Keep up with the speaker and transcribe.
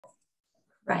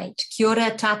Great. Kia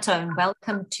ora tātou, and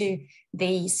welcome to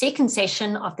the second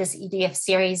session of this EDF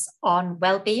series on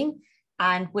well-being.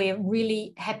 And we're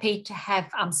really happy to have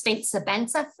Spencer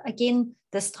Banzer again,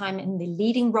 this time in the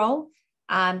leading role,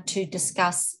 to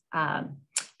discuss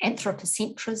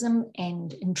anthropocentrism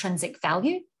and intrinsic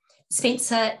value.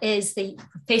 Spencer is the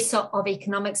Professor of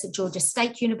Economics at Georgia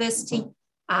State University.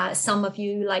 Some of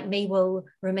you, like me, will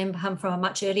remember him from a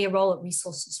much earlier role at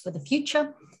Resources for the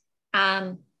Future.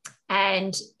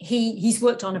 And he's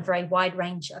worked on a very wide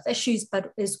range of issues,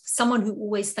 but is someone who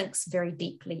always thinks very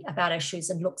deeply about issues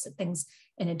and looks at things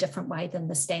in a different way than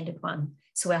the standard one.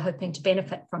 So we're hoping to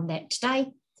benefit from that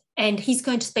today. And he's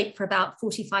going to speak for about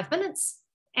 45 minutes.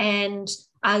 And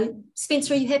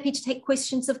Spencer, are you happy to take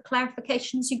questions of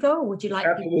clarification as you go, or would you like?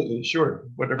 Absolutely, sure.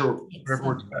 Whatever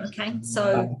works best. Okay,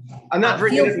 so I'm not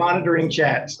very good at monitoring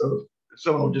chat, so if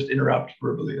someone will just interrupt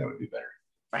verbally, that would be better.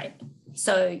 Right.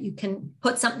 So you can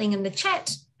put something in the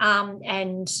chat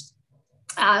and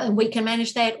we can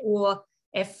manage that. Or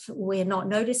if we're not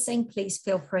noticing, please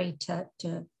feel free to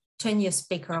turn your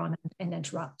speaker on and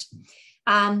interrupt.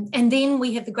 And then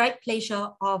we have the great pleasure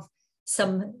of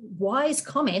some wise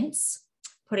comments,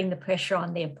 putting the pressure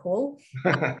on there, Paul,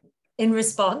 in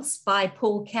response by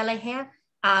Paul Kelleher,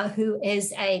 who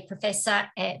is a professor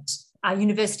at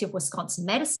University of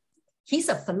Wisconsin-Madison. He's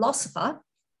a philosopher.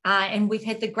 And we've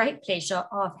had the great pleasure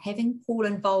of having Paul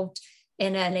involved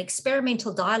in an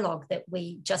experimental dialogue that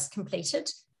we just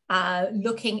completed,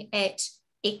 looking at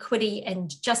equity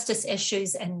and justice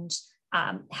issues and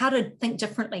how to think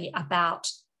differently about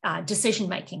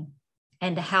decision-making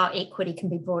and how equity can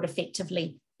be brought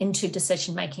effectively into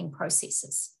decision-making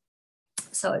processes.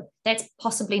 So that's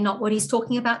possibly not what he's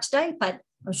talking about today, but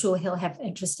I'm sure he'll have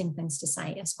interesting things to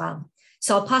say as well.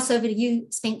 So I'll pass over to you,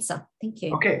 Spencer. Thank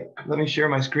you. Okay, let me share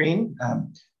my screen.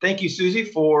 Thank you, Susie,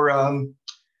 for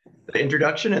the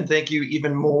introduction, and thank you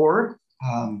even more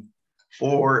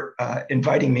for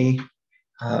inviting me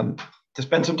to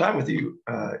spend some time with you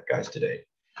guys today.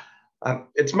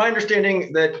 It's my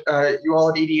understanding that you all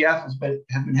at EDF have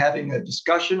been having a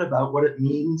discussion about what it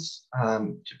means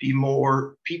to be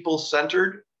more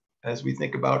people-centered as we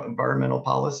think about environmental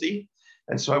policy.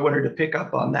 And so I wanted to pick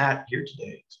up on that here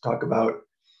today to talk about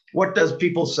what does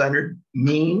people-centered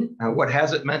mean? What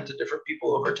has it meant to different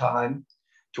people over time?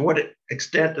 To what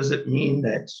extent does it mean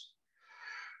that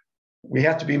we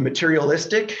have to be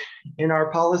materialistic in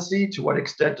our policy? To what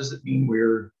extent does it mean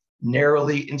we're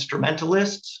narrowly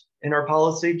instrumentalist in our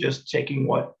policy, just taking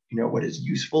what is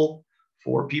useful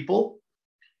for people,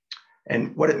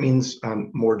 and what it means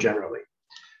more generally?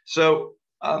 So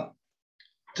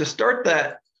to start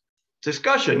that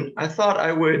discussion, I thought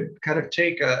I would kind of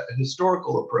take a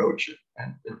historical approach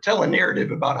and tell a narrative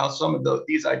about how some of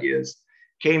these ideas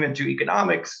came into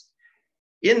economics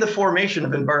in the formation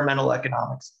of environmental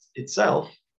economics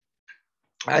itself.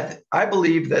 I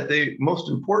believe that the most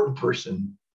important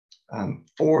person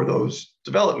for those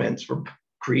developments, for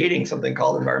creating something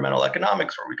called environmental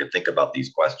economics, where we could think about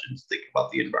these questions, think about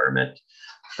the environment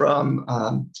from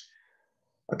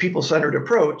a people-centered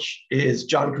approach, is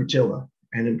John Krutila.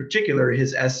 And in particular,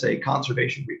 his essay,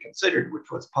 Conservation Reconsidered, which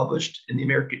was published in the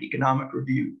American Economic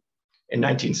Review in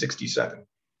 1967.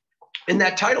 In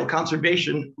that title,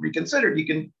 Conservation Reconsidered, you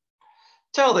can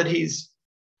tell that he's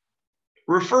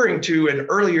referring to an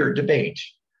earlier debate,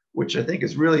 which I think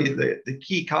is really the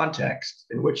key context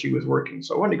in which he was working.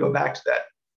 So I want to go back to that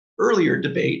earlier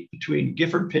debate between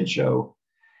Gifford, Pinchot,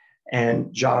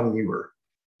 and John Muir,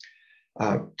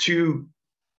 two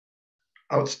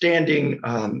outstanding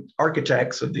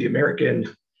architects of the American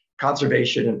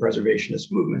conservation and preservationist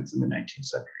movements in the 19th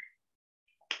century.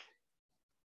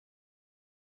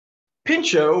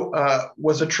 Pinchot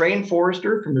was a trained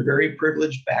forester from a very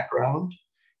privileged background.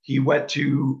 He went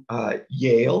to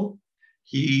Yale,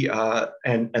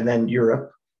 and then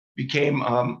Europe, became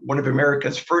one of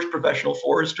America's first professional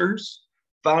foresters,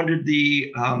 founded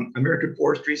the American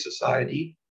Forestry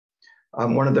Society,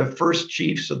 one of the first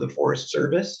chiefs of the Forest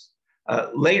Service.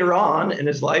 Later on in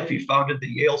his life, he founded the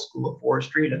Yale School of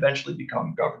Forestry and eventually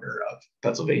became governor of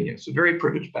Pennsylvania. So very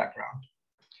privileged background.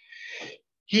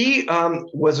 He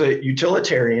was a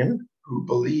utilitarian who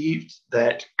believed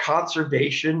that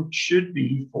conservation should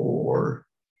be for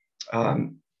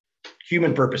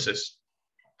human purposes.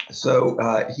 So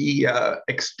he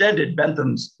extended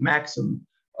Bentham's maxim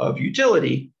of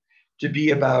utility to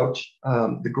be about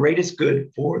the greatest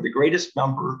good for the greatest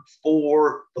number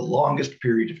for the longest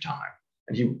period of time.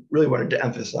 And he really wanted to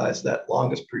emphasize that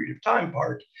longest period of time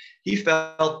part. He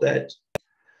felt that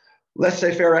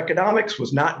laissez-faire economics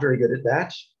was not very good at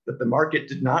that. that the market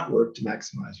did not work to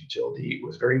maximize utility. It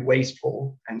was very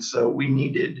wasteful. And so we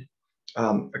needed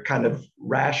a kind of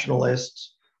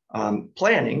rationalist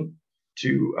planning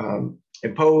to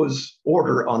impose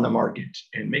order on the market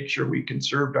and make sure we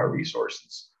conserved our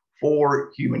resources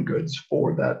for human goods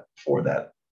for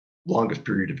that longest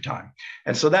period of time.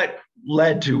 And so that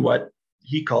led to what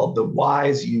he called the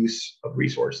wise use of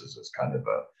resources as kind of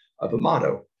a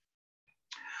motto.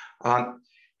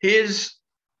 His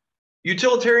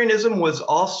utilitarianism was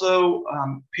also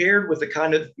paired with a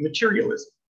kind of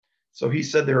materialism. So he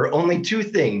said there are only two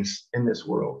things in this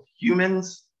world,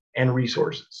 humans and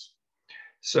resources.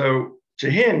 So to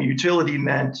him, utility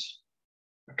meant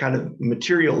a kind of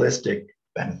materialistic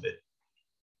benefit.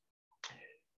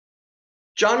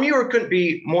 John Muir couldn't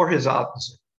be more his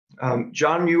opposite.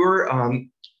 John Muir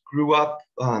grew up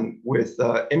with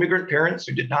immigrant parents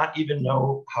who did not even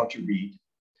know how to read.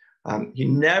 He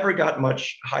never got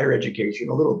much higher education,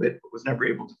 a little bit, but was never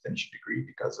able to finish a degree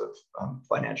because of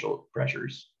financial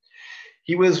pressures.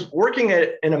 He was working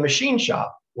in a machine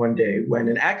shop one day when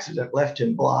an accident left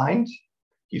him blind.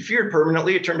 He feared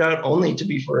permanently. It turned out only to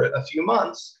be for a few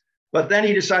months. But then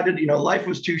he decided, life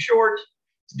was too short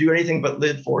to do anything but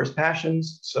live for his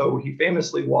passions. So he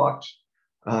famously walked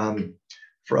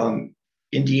from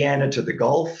Indiana to the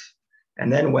Gulf,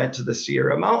 and then went to the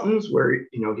Sierra Mountains, where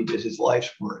he did his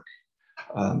life's work,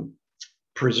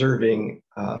 preserving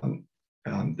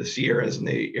the Sierras in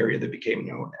the area that became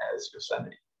known as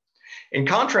Yosemite. In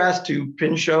contrast to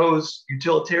Pinchot's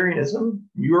utilitarianism,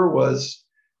 Muir was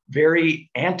very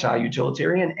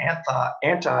anti-utilitarian,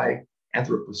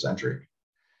 anti-anthropocentric.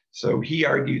 So he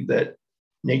argued that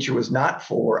nature was not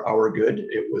for our good,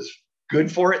 it was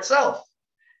good for itself.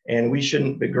 And we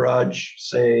shouldn't begrudge,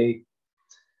 say,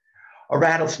 a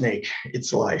rattlesnake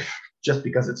its life just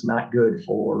because it's not good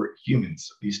for humans,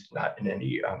 at least not in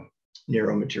any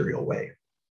narrow material way.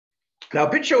 Now,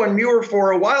 Pinchot and Muir,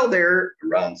 for a while there,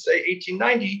 around, say,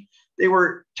 1890, they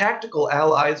were tactical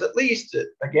allies, at least,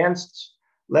 against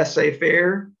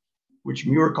laissez-faire, which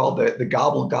Muir called the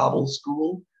gobble-gobble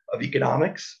school of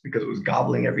economics, because it was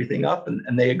gobbling everything up,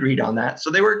 and they agreed on that. So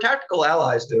they were tactical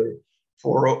allies there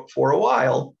for a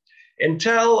while,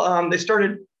 until they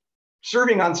started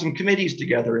serving on some committees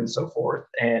together and so forth,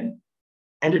 and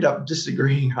ended up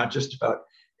disagreeing on just about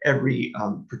every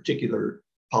particular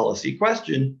policy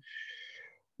question.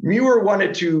 Muir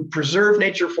wanted to preserve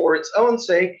nature for its own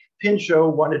sake.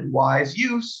 Pinchot wanted wise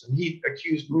use, and he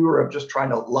accused Muir of just trying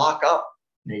to lock up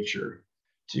nature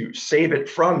to save it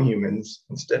from humans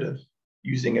instead of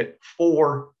using it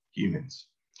for humans.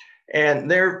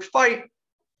 And their fight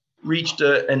reached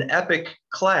an epic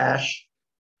clash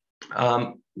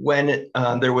when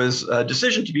there was a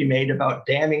decision to be made about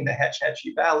damming the Hetch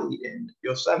Hetchy Valley in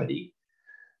Yosemite,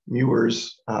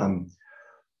 Muir's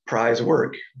prize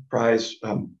work,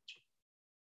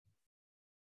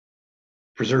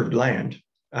 preserved land.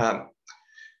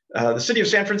 The city of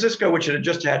San Francisco, which had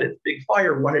just had its big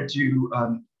fire, wanted to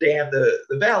dam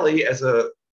the valley as a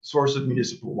source of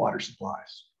municipal water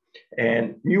supplies.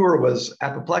 And Muir was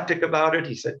apoplectic about it.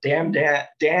 He said, damn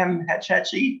Hetch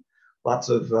Hetchy. Lots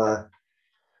of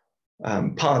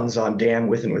puns on damn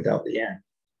with and without the end.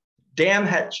 Damn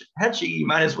Hetchy, you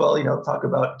might as well, talk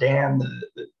about damn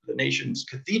the nation's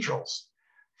cathedrals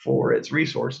for its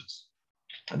resources.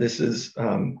 This is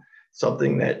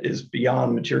something that is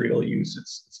beyond material use.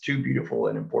 It's too beautiful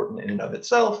and important in and of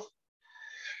itself.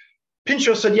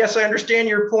 Pinchot said, yes, I understand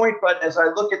your point, but as I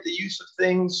look at the use of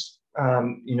things,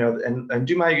 and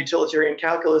do my utilitarian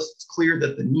calculus, it's clear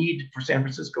that the need for San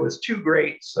Francisco is too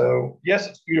great. So yes,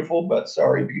 it's beautiful, but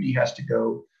sorry, beauty has to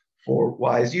go for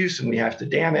wise use and we have to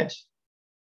dam it.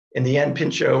 In the end,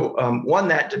 Pinchot won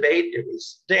that debate. It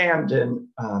was damned, and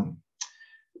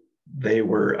they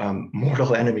were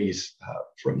mortal enemies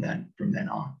from then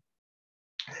on.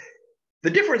 The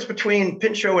difference between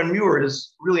Pinchot and Muir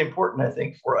is really important, I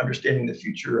think, for understanding the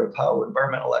future of how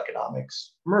environmental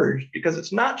economics merged, because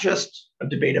it's not just a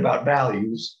debate about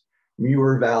values.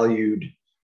 Muir valued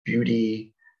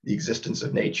beauty, the existence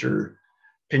of nature.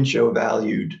 Pinchot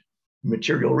valued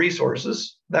material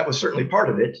resources. That was certainly part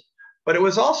of it, but it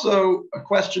was also a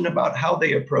question about how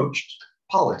they approached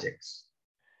politics.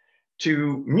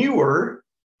 To Muir,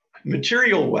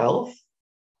 material wealth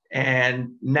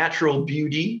and natural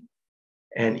beauty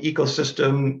and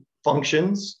ecosystem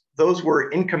functions, those were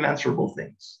incommensurable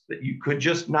things that you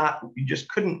just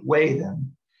couldn't weigh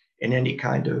them in any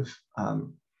kind of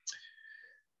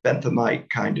Benthamite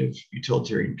kind of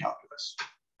utilitarian calculus.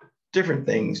 Different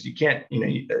things, you can't,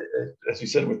 as you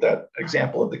said with that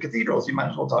example of the cathedrals, you might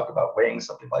as well talk about weighing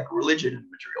something like religion and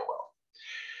material wealth.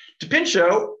 To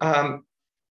Pinchot,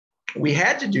 we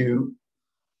had to do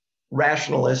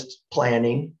rationalist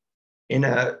planning in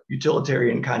a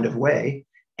utilitarian kind of way.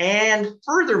 And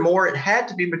furthermore, it had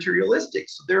to be materialistic.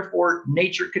 So therefore,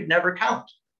 nature could never count.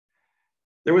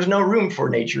 There was no room for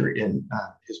nature in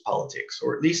his politics,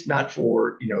 or at least not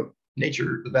for,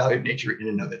 nature, the value of nature in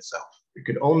and of itself. It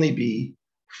could only be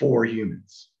for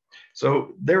humans.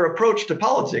 So their approach to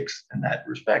politics in that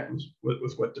respect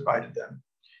was what divided them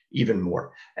even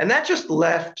more. And that just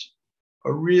left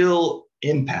a real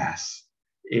impasse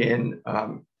in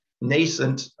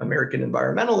nascent American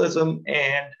environmentalism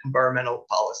and environmental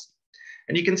policy.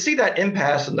 And you can see that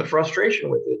impasse and the frustration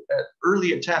with it at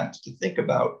early attempts to think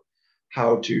about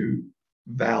how to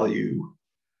value,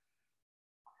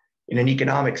 in an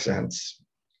economic sense,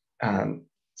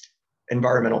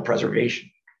 environmental preservation.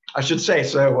 I should say,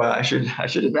 I should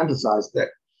have emphasized that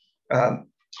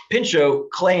Pinchot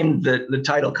claimed the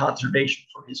title conservation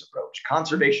for his approach.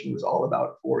 Conservation was all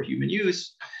about for human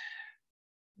use.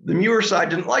 The Muir side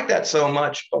didn't like that so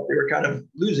much, but they were kind of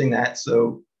losing that.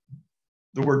 So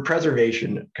the word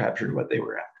preservation captured what they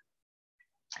were after.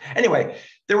 Anyway,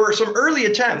 there were some early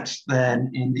attempts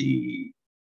then in the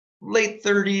late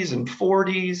 30s and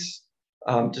 40s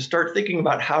to start thinking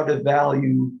about how to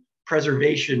value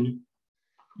preservation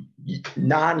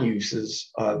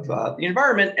non-uses of the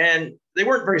environment, and they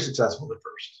weren't very successful at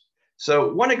first.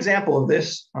 So one example of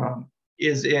this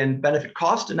is in benefit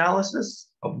cost analysis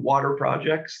of water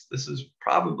projects. This is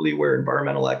probably where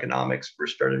environmental economics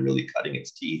first started really cutting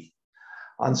its teeth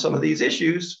on some of these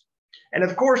issues. And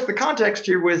of course, the context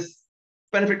here with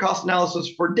benefit cost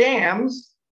analysis for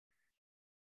dams,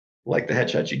 like the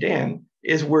Hetch Hetchy Dam,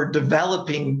 is we're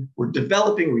developing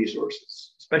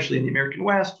resources, especially in the American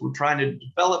West. We're trying to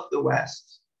develop the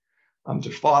West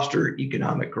to foster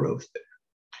economic growth there.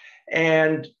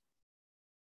 And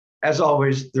as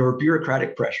always, there are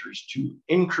bureaucratic pressures to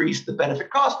increase the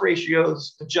benefit cost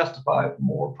ratios to justify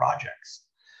more projects,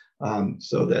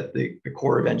 so that the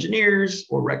Corps of Engineers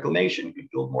or Reclamation could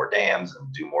build more dams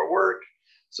and do more work,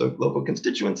 so local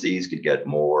constituencies could get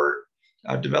more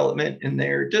development in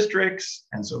their districts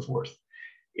and so forth.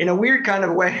 In a weird kind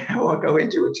of way, I won't go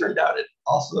into it, turned out it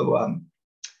also,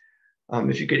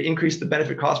 if you could increase the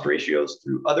benefit cost ratios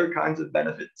through other kinds of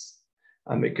benefits,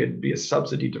 it could be a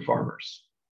subsidy to farmers.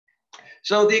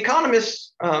 So the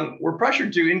economists were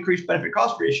pressured to increase benefit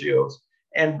cost ratios,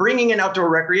 and bringing in outdoor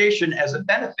recreation as a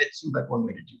benefit seemed like one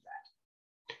way to do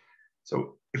that.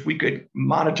 So if we could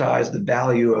monetize the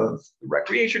value of the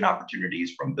recreation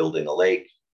opportunities from building a lake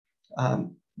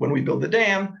when we build the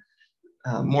dam,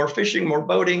 more fishing, more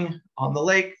boating on the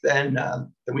lake, then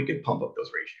we could pump up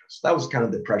those ratios. That was kind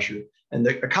of the pressure. And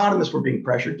the economists were being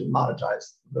pressured to monetize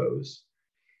those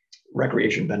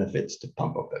recreation benefits to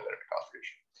pump up that benefit cost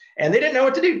ratio. And they didn't know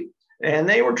what to do. And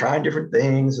they were trying different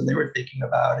things and they were thinking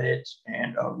about it.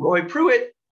 And Roy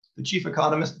Pruitt, the chief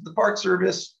economist of the Park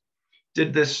Service,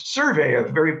 did this survey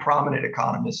of very prominent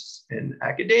economists in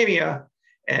academia.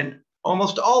 And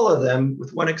almost all of them,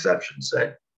 with one exception,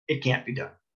 said, it can't be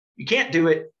done. You can't do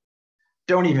it.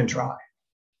 Don't even try.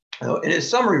 In his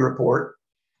summary report,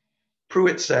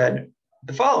 Pruitt said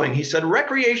the following. He said,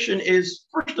 recreation is,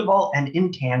 first of all, an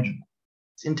intangible.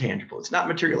 It's intangible. It's not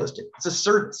materialistic. It's a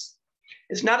service.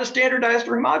 It's not a standardized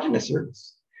or homogeneous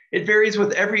service. It varies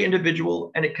with every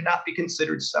individual, and it cannot be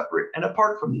considered separate and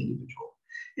apart from the individual.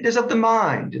 It is of the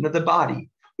mind and of the body.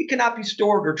 It cannot be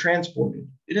stored or transported.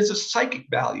 It is of psychic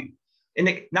value, and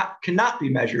it cannot be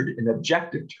measured in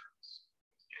objective terms.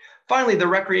 Finally, the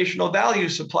recreational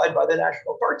values supplied by the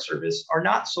National Park Service are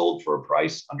not sold for a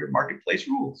price under marketplace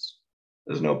rules.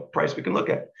 There's no price we can look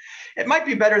at. It might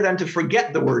be better then to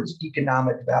forget the words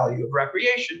economic value of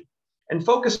recreation and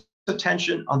focus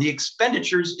attention on the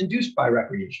expenditures induced by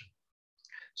recreation.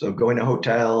 So going to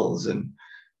hotels and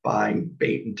buying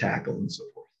bait and tackle and so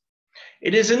forth.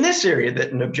 It is in this area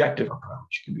that an objective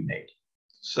approach can be made.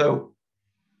 So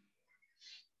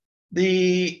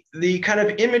the kind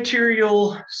of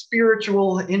immaterial,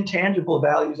 spiritual, intangible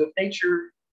values of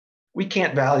nature, we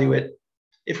can't value it.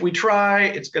 If we try,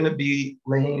 it's going to be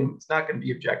lame. It's not going to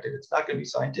be objective. It's not going to be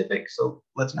scientific. So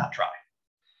let's not try.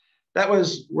 That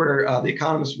was where the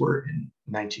economists were in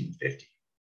 1950.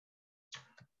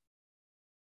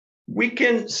 We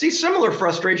can see similar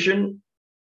frustration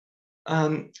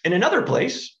in another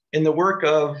place, in the work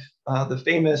of the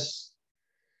famous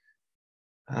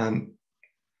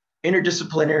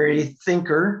interdisciplinary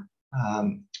thinker,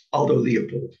 Aldo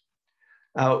Leopold.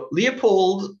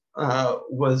 Leopold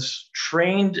was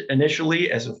trained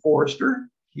initially as a forester.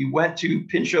 He went to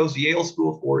Pinchot's Yale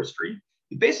School of Forestry.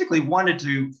 He basically wanted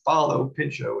to follow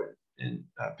Pinchot in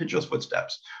Pinchot's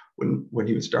footsteps, when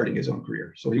he was starting his own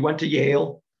career. So he went to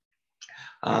Yale.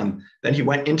 Then he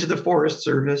went into the Forest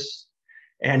Service,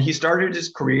 and he started his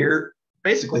career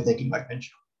basically thinking like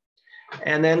Pinchot.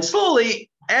 And then slowly,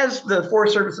 as the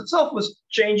Forest Service itself was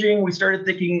changing, we started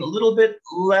thinking a little bit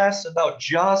less about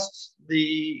just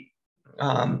the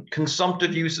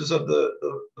consumptive uses of the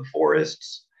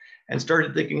forests, and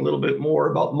started thinking a little bit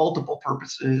more about multiple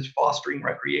purposes, fostering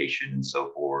recreation and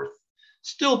so forth.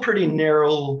 Still pretty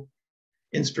narrow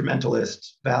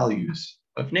instrumentalist values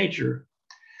of nature.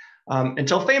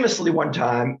 Until famously one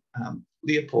time,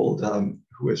 Leopold,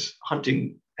 who was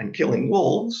hunting and killing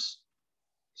wolves,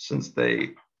 since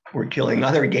they were killing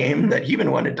other game that he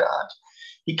even wanted to hunt,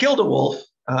 he killed a wolf,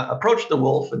 approached the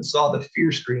wolf, and saw the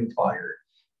fear-screen fire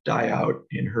die out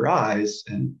in her eyes.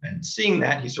 And seeing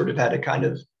that, he sort of had a kind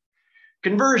of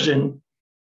conversion,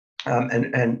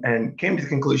 and came to the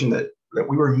conclusion that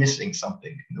we were missing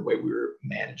something in the way we were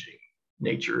managing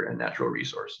nature and natural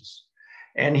resources.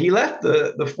 And he left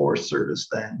the Forest Service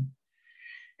then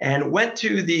and went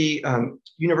to the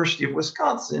University of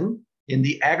Wisconsin in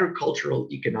the agricultural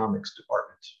economics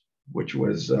department, which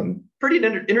was pretty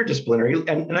interdisciplinary.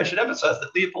 And I should emphasize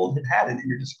that Leopold had an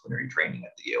interdisciplinary training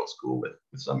at the Yale School with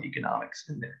some economics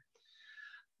in there.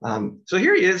 So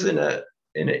here he is in an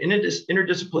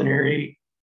interdisciplinary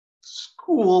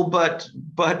school, but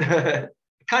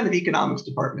kind of economics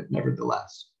department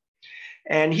nevertheless.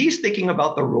 And he's thinking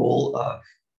about the role of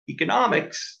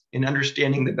economics in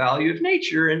understanding the value of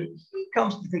nature, and he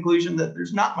comes to the conclusion that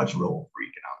there's not much role for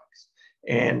economics.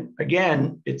 And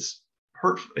again, it's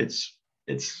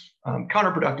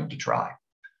counterproductive to try.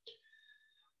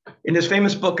 In his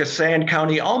famous book, A Sand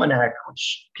County Almanac,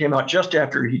 which came out just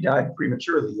after he died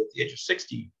prematurely at the age of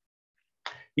 60,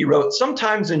 he wrote,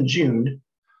 "Sometimes in June,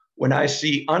 when I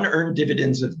see unearned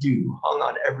dividends of dew hung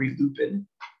on every lupin,"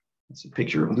 it's a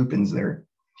picture of lupins there,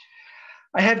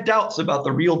 "I have doubts about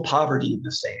the real poverty of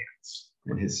the sands,"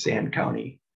 in his Sand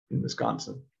County in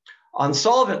Wisconsin. "On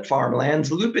solvent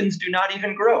farmlands, lupins do not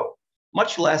even grow,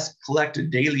 much less collect a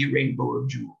daily rainbow of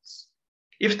jewels.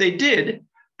 If they did,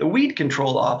 the weed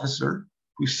control officer,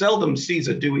 who seldom sees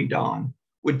a dewy dawn,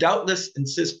 would doubtless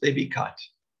insist they be cut.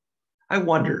 I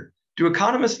wonder, do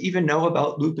economists even know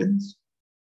about lupins?"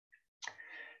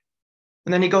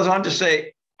 And then he goes on to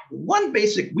say, "One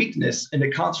basic weakness in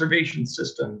a conservation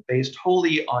system based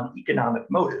wholly on economic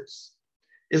motives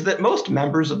is that most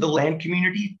members of the land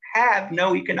community have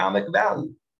no economic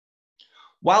value.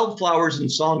 Wildflowers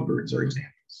and songbirds are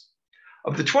examples.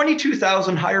 Of the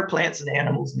 22,000 higher plants and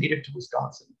animals native to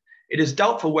Wisconsin, it is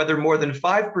doubtful whether more than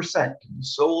 5% can be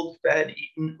sold, fed,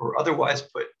 eaten, or otherwise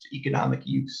put to economic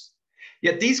use.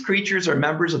 Yet these creatures are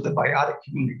members of the biotic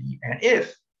community, and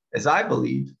if, as I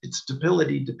believe, its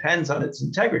stability depends on its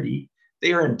integrity,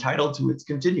 they are entitled to its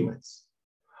continuance.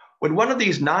 When one of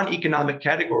these non-economic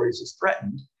categories is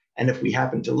threatened, and if we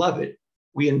happen to love it,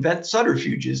 we invent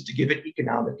subterfuges to give it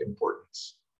economic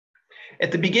importance.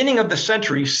 At the beginning of the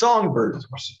century, songbirds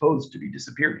were supposed to be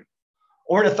disappearing.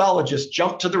 Ornithologists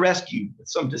jumped to the rescue with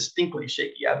some distinctly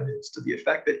shaky evidence to the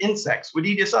effect that insects would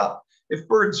eat us up if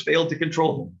birds failed to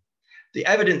control them. The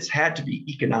evidence had to be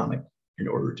economic in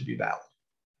order to be valid."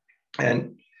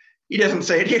 And he doesn't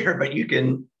say it here, but you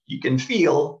can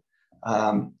feel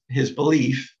his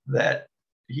belief that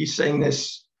he's saying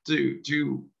this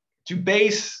to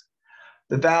base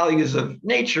the values of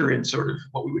nature in sort of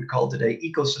what we would call today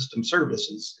ecosystem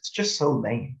services. It's just so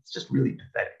lame. It's just really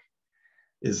pathetic,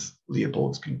 is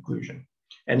Leopold's conclusion.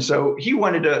 And so he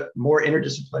wanted a more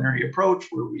interdisciplinary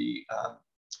approach where we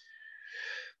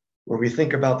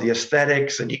think about the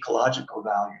aesthetics and ecological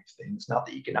value of things, not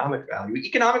the economic value.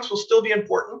 Economics will still be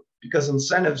important because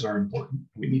incentives are important.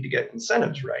 We need to get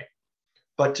incentives right.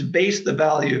 But to base the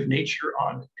value of nature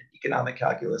on economic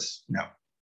calculus, no,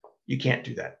 you can't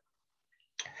do that.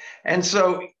 And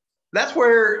so that's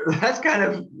kind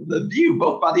of the view,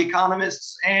 both by the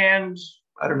economists and,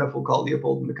 I don't know if we'll call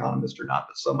Leopold an economist or not,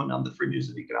 but someone on the fringes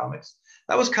of economics.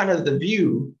 That was kind of the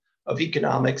view of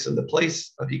economics and the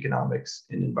place of economics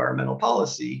in environmental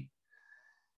policy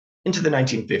into the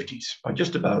 1950s by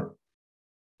just about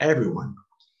everyone.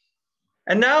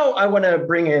 And now I want to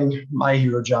bring in my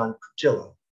hero, John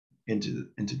Crutillo, into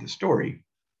the story.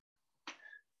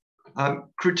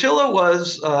 Crutillo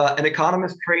was an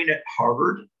economist trained at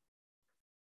Harvard,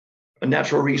 a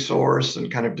natural resource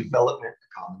and kind of development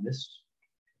economist.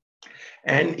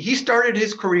 And he started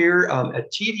his career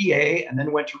at TVA and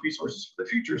then went to Resources for the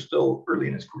Future, still early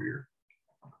in his career.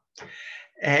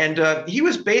 And he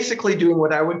was basically doing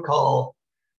what I would call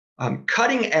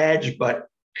cutting edge but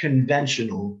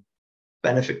conventional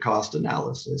benefit cost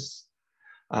analysis.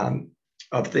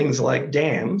 of things like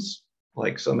dams,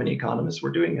 like so many economists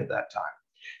were doing at that time.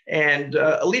 And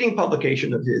a leading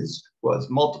publication of his was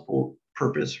Multiple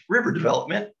Purpose River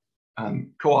Development,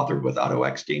 co-authored with Otto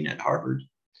Eckstein at Harvard.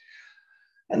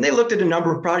 And they looked at a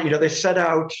number of projects. They set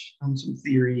out some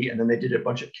theory, and then they did a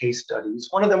bunch of case studies.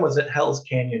 One of them was at Hell's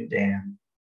Canyon Dam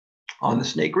on the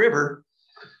Snake River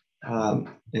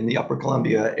in the Upper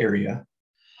Columbia area.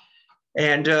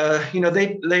 And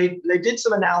they did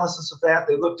some analysis of that.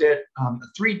 They looked at a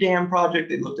 3-dam project.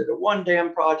 They looked at a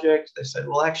 1-dam project. They said,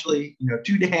 well, actually,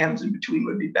 2 dams in between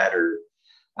would be better.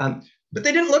 But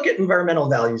they didn't look at environmental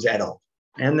values at all.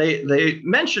 And they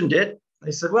mentioned it.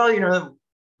 They said, well,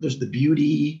 there's the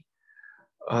beauty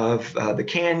of the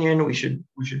canyon. We should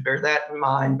bear that in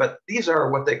mind. But these are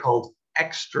what they called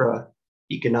extra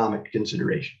economic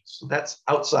considerations. So that's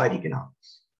outside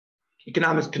economics.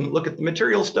 Economics can look at the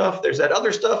material stuff. There's that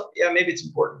other stuff. Yeah, maybe it's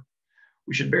important.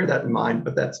 We should bear that in mind,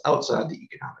 but that's outside the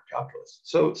economic calculus.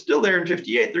 So still there in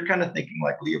 58, they're kind of thinking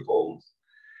like Leopold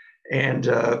and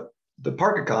the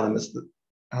park economists,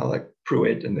 like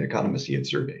Pruitt and the economists he had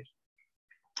surveyed.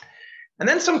 And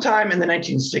then sometime in the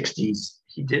 1960s,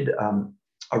 he did a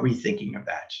rethinking of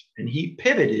that. And he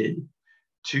pivoted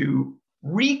to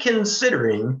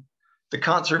reconsidering the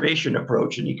conservation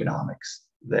approach in economics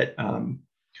that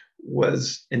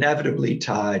was inevitably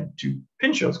tied to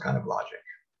Pinchot's kind of logic.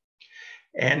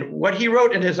 And what he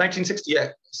wrote in his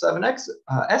 1967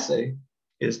 essay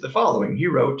is the following. He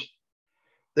wrote,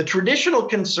 the traditional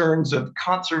concerns of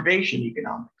conservation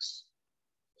economics,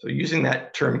 so using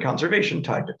that term conservation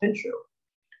tied to Pinchot,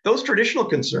 those traditional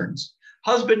concerns,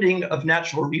 husbanding of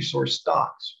natural resource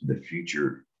stocks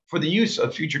for the use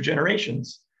of future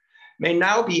generations, may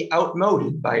now be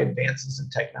outmoded by advances in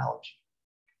technology.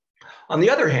 On the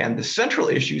other hand, the central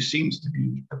issue seems to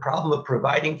be the problem of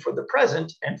providing for the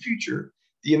present and future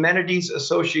the amenities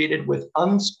associated with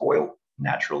unspoiled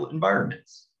natural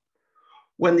environments.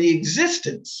 When the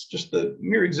existence, just the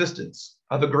mere existence,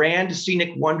 of a grand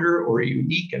scenic wonder or a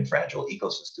unique and fragile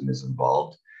ecosystem is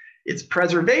involved, its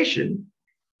preservation,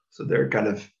 so they're kind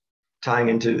of tying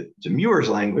into Muir's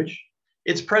language,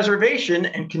 its preservation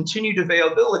and continued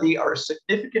availability are a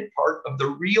significant part of the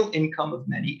real income of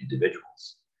many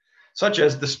individuals, such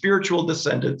as the spiritual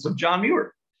descendants of John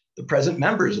Muir, the present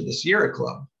members of the Sierra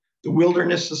Club, the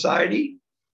Wilderness Society,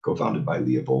 co-founded by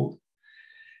Leopold,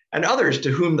 and others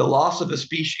to whom the loss of a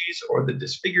species or the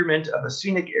disfigurement of a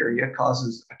scenic area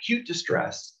causes acute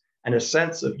distress and a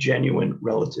sense of genuine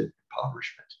relative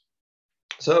impoverishment.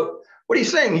 So what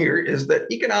he's saying here is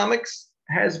that economics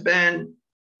has been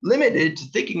limited to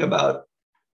thinking about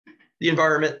the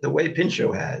environment the way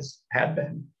Pinchot had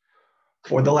been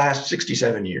for the last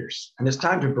 67 years. And it's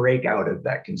time to break out of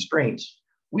that constraint.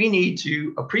 We need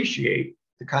to appreciate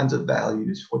the kinds of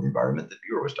values for the environment that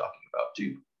Muir was talking about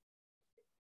too.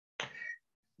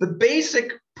 The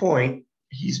basic point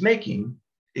he's making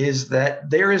is that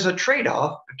there is a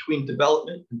trade-off between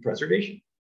development and preservation.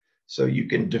 So you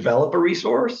can develop a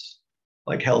resource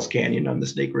like Hell's Canyon on the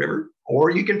Snake River, or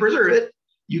you can preserve it.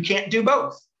 You can't do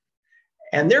both.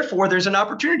 And therefore, there's an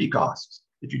opportunity cost.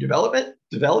 If you develop it,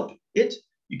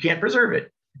 you can't preserve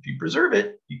it. If you preserve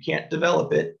it, you can't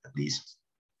develop it, at least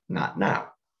not now.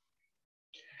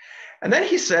 And then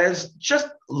he says, just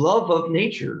love of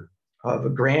nature, of a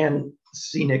grand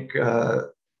scenic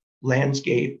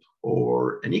landscape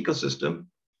or an ecosystem,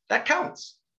 that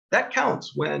counts. That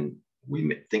counts when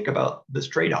we think about this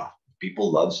trade-off. If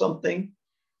people love something,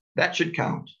 that should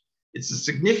count. It's a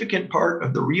significant part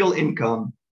of the real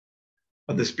income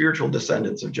of the spiritual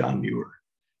descendants of John Muir,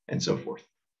 and so forth.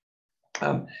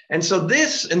 And so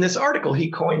in this article,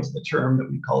 he coins the term that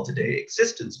we call today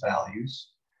existence values,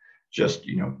 just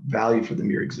value for the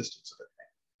mere existence of it.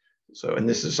 So, and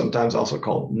this is sometimes also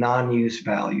called non-use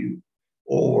value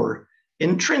or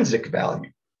intrinsic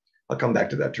value. I'll come back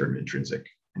to that term intrinsic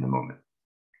in a moment.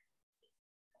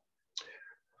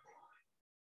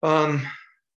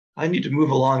 I need to move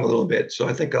along a little bit, so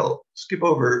I think I'll skip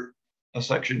over a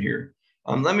section here.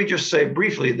 Let me just say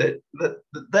briefly that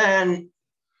then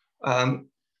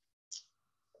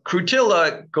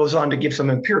Krutila goes on to give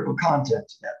some empirical content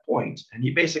to that point, and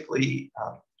he basically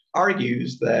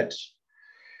argues that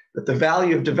the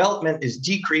value of development is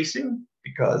decreasing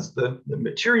because the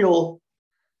material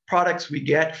products we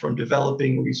get from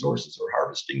developing resources or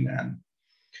harvesting them,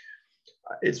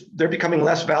 they're becoming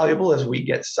less valuable as we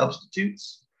get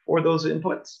substitutes for those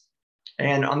inputs.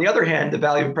 And on the other hand, the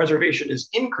value of preservation is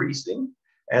increasing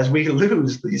as we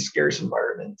lose these scarce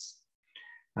environments,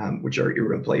 which are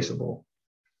irreplaceable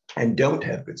and don't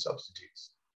have good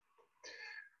substitutes.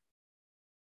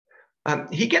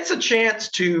 He gets a chance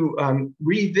to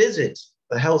revisit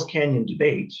the Hell's Canyon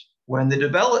debate, when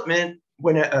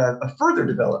a further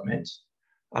development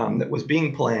that was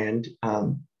being planned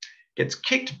gets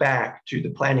kicked back to the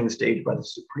planning stage by the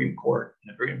Supreme Court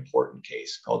in a very important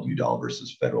case called Udall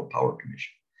versus Federal Power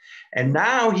Commission. And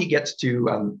now he gets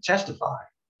to testify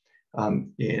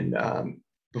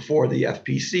before the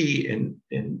FPC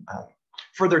in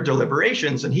further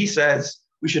deliberations, and he says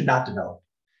we should not develop.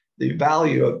 The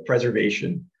value of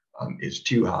preservation is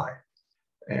too high.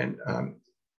 And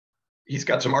he's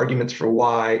got some arguments for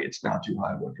why it's not too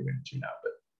high. I won't go into now,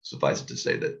 but suffice it to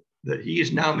say that he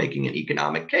is now making an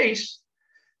economic case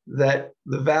that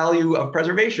the value of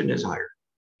preservation is higher.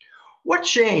 What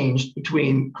changed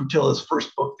between Crutillo's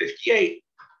first book, 58,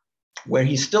 where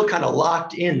he's still kind of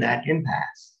locked in that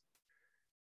impasse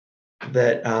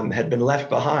that had been left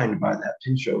behind by that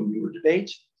Pinchot-Muir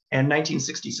debate, and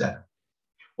 1967?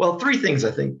 Well, three things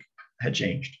I think had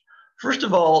changed. First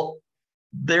of all,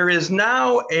 there is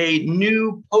now a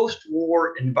new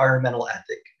post-war environmental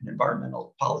ethic and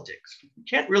environmental politics. We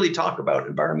can't really talk about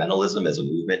environmentalism as a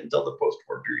movement until the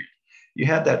post-war period. You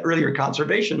had that earlier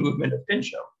conservation movement of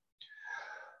Pinchot.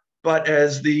 But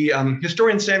as the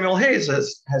historian Samuel Hayes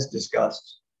has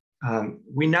discussed,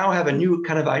 we now have a new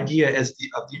kind of idea of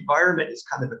the environment as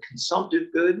kind of a consumptive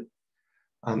good,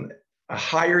 a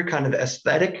higher kind of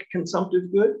aesthetic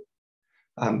consumptive good.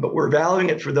 But we're valuing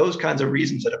it for those kinds of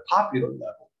reasons at a popular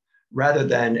level rather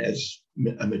than as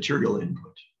a material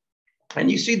input. And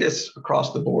you see this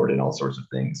across the board in all sorts of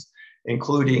things,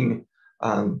 including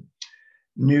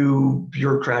new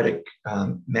bureaucratic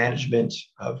management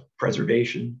of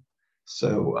preservation.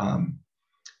 So,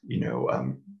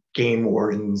 game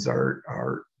wardens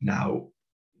are now,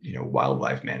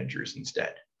 wildlife managers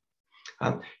instead.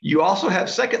 You also have,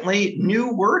 secondly,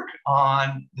 new work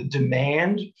on the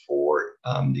demand for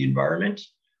the environment,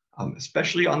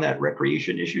 especially on that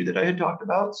recreation issue that I had talked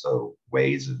about. So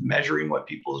ways of measuring what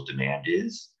people's demand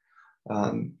is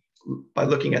by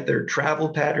looking at their travel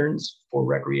patterns for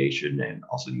recreation and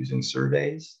also using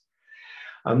surveys.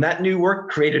 That new work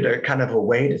created a kind of a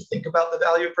way to think about the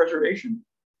value of preservation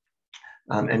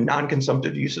and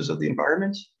non-consumptive uses of the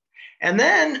environment. And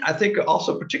then I think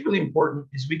also particularly important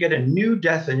is we get a new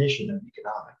definition of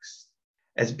economics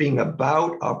as being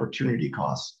about opportunity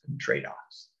costs and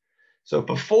trade-offs. So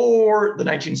before the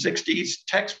 1960s,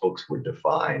 textbooks would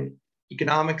define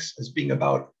economics as being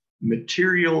about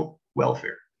material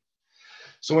welfare.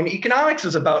 So when economics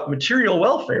is about material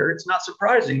welfare, it's not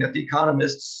surprising that the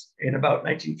economists in about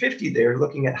 1950, they're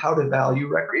looking at how to value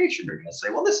recreation. They're going to say,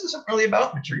 well, this isn't really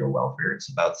about material welfare.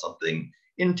 It's about something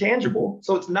intangible.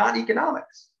 So it's not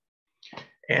economics.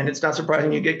 And it's not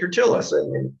surprising you get Crutillo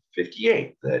saying in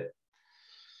 58 that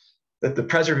the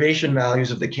preservation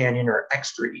values of the canyon are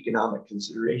extra economic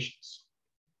considerations.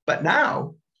 But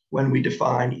now, when we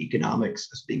define economics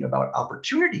as being about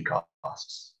opportunity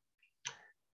costs,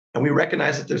 and we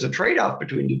recognize that there's a trade-off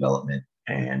between development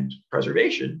and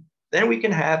preservation, then we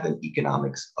can have an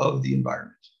economics of the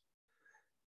environment.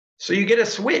 So you get a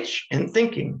switch in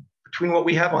thinking between what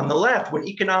we have on the left, when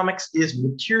economics is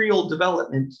material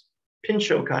development,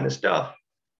 Pinchot kind of stuff,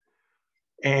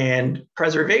 and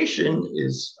preservation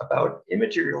is about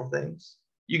immaterial things.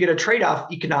 You get a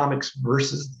trade-off, economics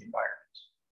versus the environment.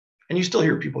 And you still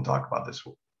hear people talk about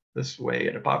this way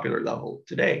at a popular level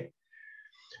today.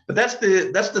 But that's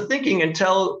the thinking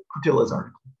until Crutillo's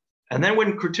article. And then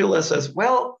when Crutillo says,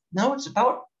 well, no, it's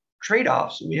about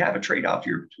trade-offs, and we have a trade-off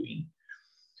here between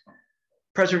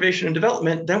preservation and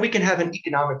development, then we can have an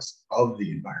economics of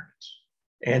the environment.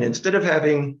 And instead of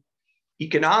having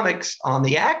economics on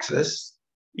the axis,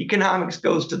 economics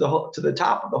goes to the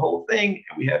top of the whole thing,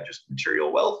 and we have just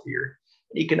material wealth here.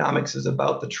 And economics is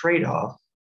about the trade-off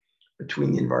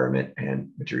between the environment and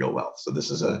material wealth. So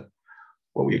this is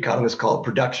what we economists call a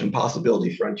production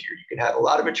possibility frontier. You can have a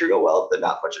lot of material wealth and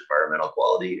not much environmental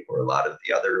quality, or a lot of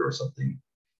the other, or something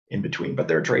in between. But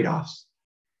there are trade-offs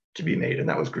to be made, and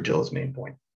that was Crutillo's main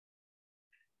point.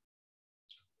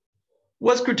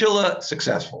 Was Crutillo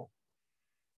successful?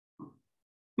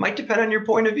 Might depend on your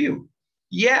point of view.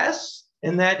 Yes,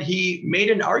 in that he made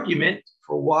an argument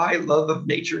for why love of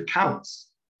nature counts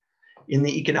in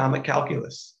the economic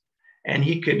calculus. And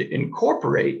he could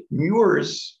incorporate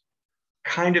Muir's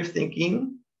kind of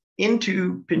thinking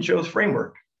into Pinchot's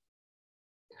framework.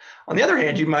 On the other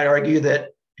hand, you might argue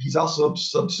that he's also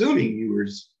subsuming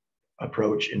Muir's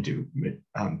approach into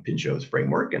Pinchot's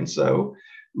framework. And so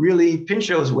really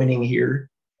Pinchot's winning here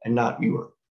and not Muir.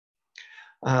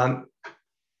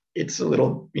 It's a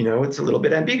little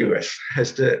bit ambiguous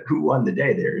as to who won the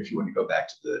day there, if you want to go back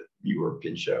to the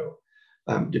Muir-Pinchot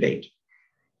debate.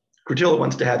 Crutillo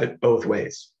wants to have it both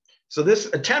ways. So this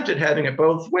attempt at having it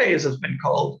both ways has been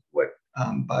called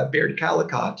by Baird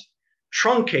Callicott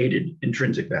truncated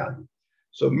intrinsic value.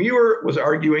 So Muir was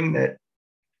arguing that,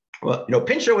 well,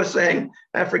 Pinchot was saying,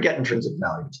 forget intrinsic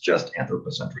value. It's just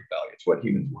anthropocentric value. It's what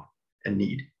humans want and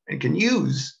need and can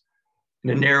use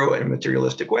in a narrow and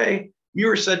materialistic way.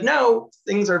 Muir said, no,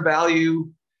 things are value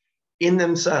in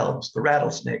themselves. The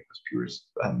rattlesnake was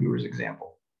Muir's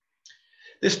example.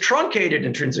 This truncated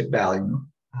intrinsic value,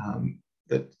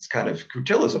 that's kind of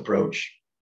Cutilla's approach,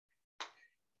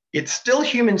 it's still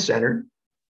human-centered,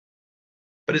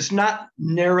 but it's not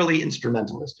narrowly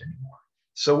instrumentalist anymore.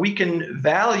 So we can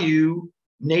value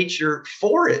nature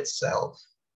for itself,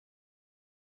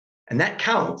 and that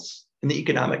counts in the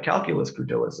economic calculus,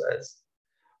 Cutilla says,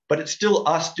 but it's still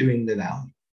us doing the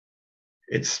value.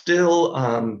 It's still,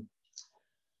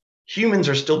 humans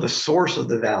are still the source of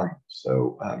the value.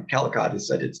 So Callicott has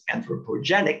said it's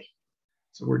anthropogenic.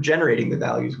 So we're generating the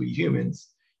values, we humans,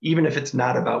 even if it's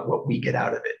not about what we get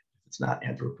out of it. It's not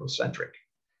anthropocentric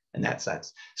in that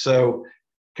sense. So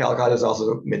Callicott has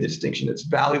also made the distinction that's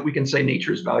value. We can say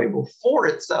nature is valuable for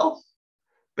itself,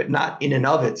 but not in and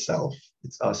of itself.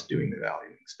 It's us doing the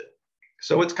valuing still.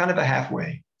 So it's kind of a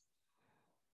halfway.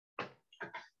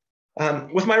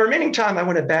 With my remaining time, I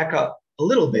want to back up a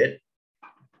little bit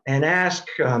and ask,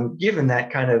 given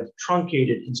that kind of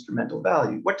truncated instrumental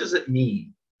value, what does it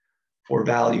mean for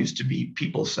values to be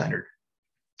people-centered?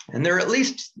 And there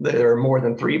are more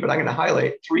than three, but I'm going to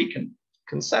highlight three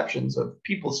conceptions of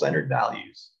people-centered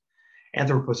values,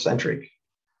 anthropocentric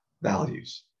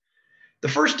values. The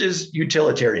first is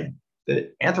utilitarian.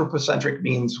 The anthropocentric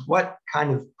means what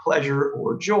kind of pleasure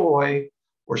or joy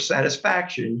or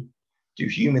satisfaction do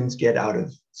humans get out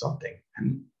of something?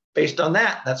 And based on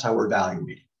that, that's how we're evaluating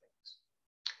things.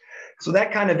 So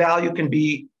that kind of value can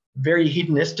be very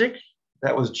hedonistic.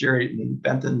 That was Jeremy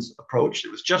Bentham's approach.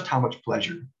 It was just how much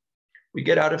pleasure we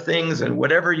get out of things, and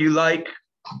whatever you like,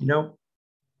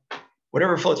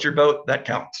 whatever floats your boat, that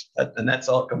counts. And that's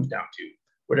all it comes down to.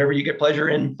 Whatever you get pleasure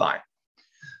in, fine.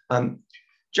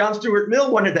 John Stuart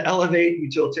Mill wanted to elevate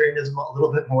utilitarianism a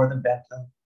little bit more than Bentham.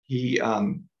 He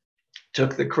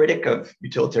took the critic of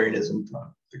utilitarianism,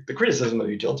 the criticism of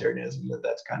utilitarianism,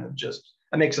 that's kind of just,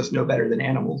 that makes us no better than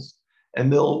animals. And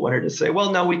Mill wanted to say,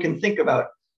 well, no, we can think about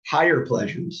higher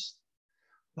pleasures,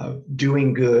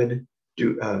 doing good,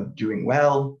 doing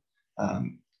well,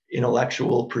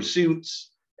 intellectual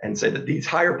pursuits, and say that these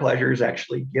higher pleasures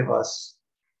actually give us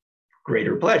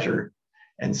greater pleasure,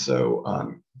 and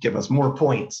so give us more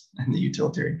points in the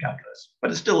utilitarian calculus.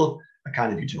 But it's still a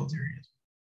kind of utilitarianism.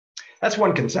 That's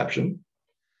one conception.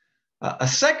 A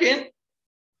second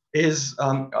is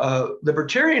a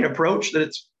libertarian approach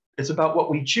that it's about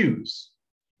what we choose,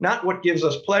 not what gives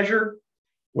us pleasure,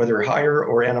 whether higher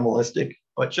or animalistic,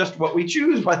 but just what we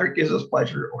choose, whether it gives us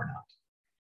pleasure or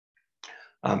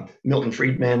not. Milton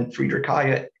Friedman, Friedrich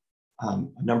Hayek, a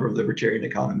number of libertarian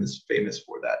economists famous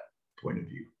for that point of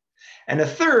view. And a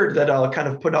third that I'll kind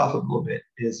of put off a little bit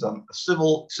is a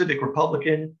civic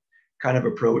republican kind of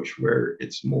approach where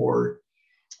it's more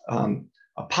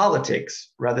a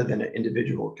politics rather than an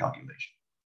individual calculation.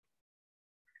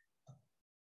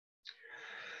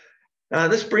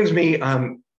 This brings me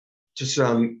to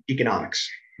some economics,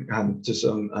 to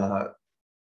some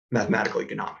mathematical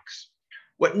economics.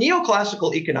 What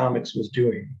neoclassical economics was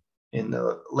doing in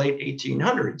the late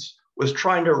 1800s was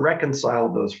trying to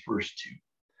reconcile those first two,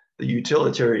 the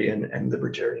utilitarian and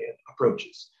libertarian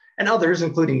approaches. And others,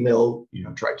 including Mill,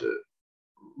 tried to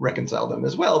reconcile them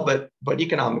as well, but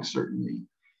economics certainly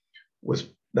was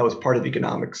part of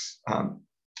economics,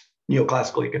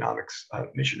 neoclassical economics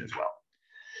mission as well.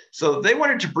 So they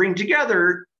wanted to bring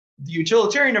together the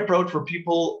utilitarian approach for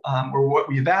people, or what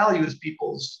we value as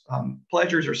people's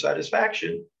pleasures or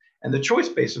satisfaction, and the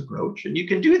choice-based approach. And you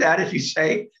can do that if you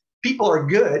say people are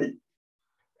good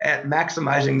at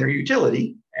maximizing their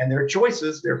utility, and their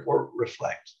choices therefore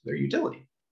reflect their utility.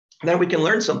 And then we can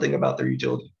learn something about their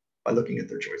utility by looking at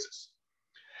their choices.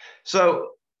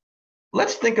 So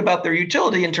let's think about their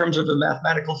utility in terms of a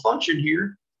mathematical function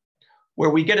here,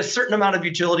 where we get a certain amount of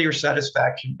utility or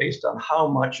satisfaction based on how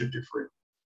much of different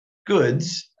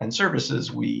goods and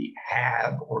services we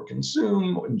have or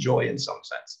consume or enjoy in some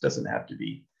sense. It doesn't have to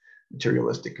be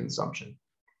materialistic consumption.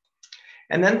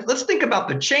 And then let's think about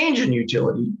the change in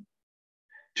utility.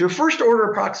 To a first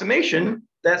order approximation,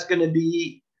 that's going to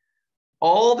be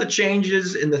all the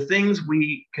changes in the things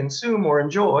we consume or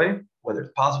enjoy, whether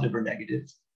it's positive or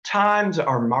negative, times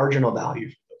our marginal value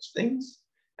for those things.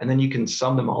 And then you can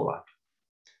sum them all up.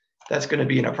 That's going to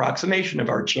be an approximation of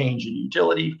our change in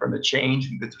utility from the change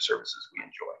in goods or services we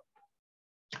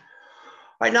enjoy.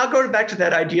 right, now go back to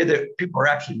that idea that people are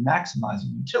actually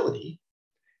maximizing utility,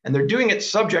 and they're doing it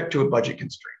subject to a budget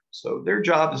constraint. So their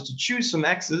job is to choose some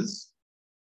X's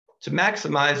to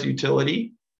maximize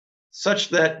utility such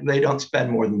that they don't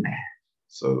spend more than they have.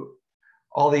 So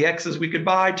all the X's we could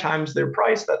buy times their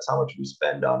price, that's how much we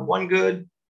spend on one good,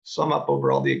 sum up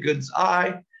over all the goods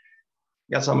I.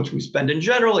 That's how much we spend in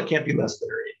general. It can't be less than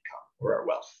our income or our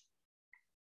wealth.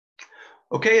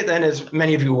 Okay, then as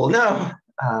many of you will know,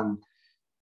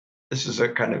 this is a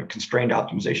kind of constrained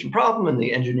optimization problem, and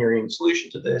the engineering solution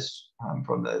to this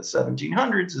from the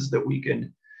 1700s is that we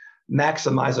can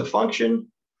maximize a function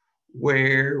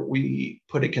where we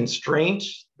put a constraint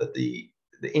that the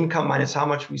income minus how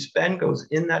much we spend goes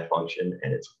in that function,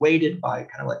 and it's weighted by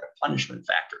kind of like a punishment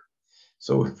factor.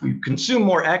 So if we consume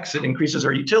more X, it increases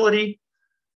our utility,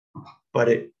 but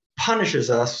it punishes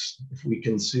us if we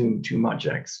consume too much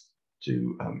X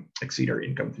to exceed our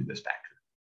income through this factor.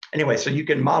 Anyway, so you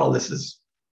can model this as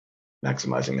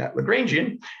maximizing that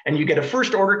Lagrangian, and you get a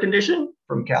first order condition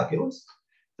from calculus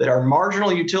that our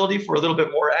marginal utility for a little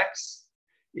bit more X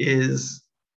is,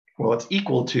 well, it's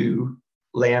equal to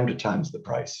lambda times the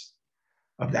price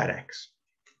of that X.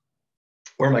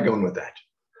 Where am I going with that?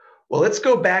 Well, let's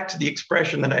go back to the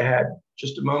expression that I had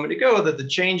just a moment ago, that the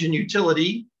change in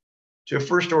utility to a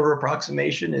first order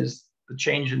approximation is the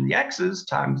change in the X's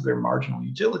times their marginal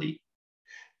utility.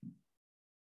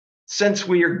 Since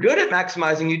we are good at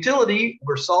maximizing utility,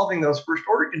 we're solving those first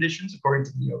order conditions according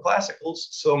to the neoclassicals.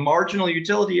 So marginal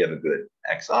utility of a good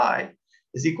Xi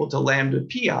is equal to lambda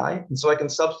Pi. And so I can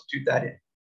substitute that in.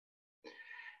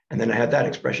 And then I have that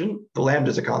expression. The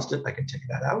lambda is a constant. I can take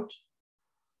that out.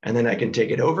 And then I can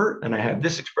take it over. And I have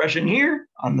this expression here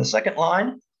on the second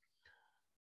line.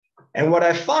 And what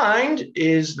I find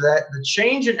is that the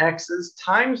change in X's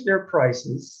times their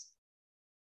prices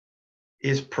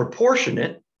is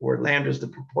proportionate, or lambda is the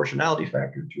proportionality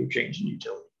factor to a change in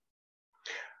utility.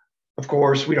 Of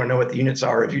course, we don't know what the units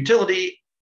are of utility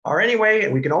are anyway,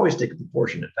 and we can always take a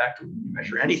proportionate factor when we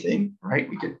measure anything, right?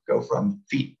 We could go from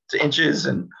feet to inches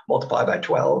and multiply by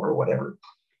 12 or whatever,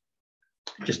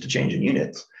 just to change in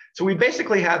units. So we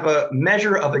basically have a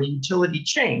measure of a utility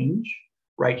change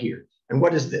right here. And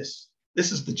what is this?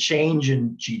 This is the change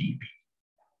in GDP.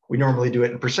 We normally do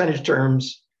it in percentage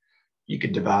terms. You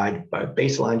could divide by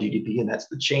baseline GDP, and that's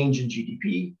the change in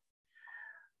GDP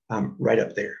right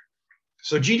up there.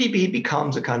 So GDP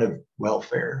becomes a kind of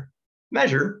welfare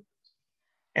measure.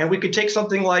 And we could take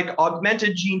something like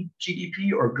augmented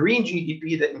GDP or green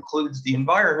GDP that includes the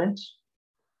environment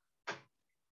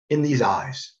in these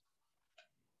I's.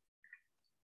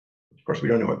 Of course, we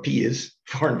don't know what P is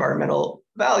for environmental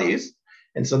values.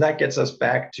 And so that gets us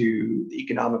back to the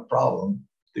economic problem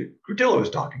that Crutillo was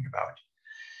talking about.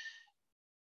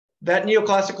 That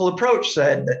neoclassical approach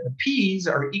said that the P's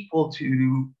are equal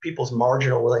to people's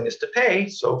marginal willingness to pay.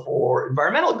 So for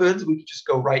environmental goods, we could just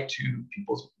go right to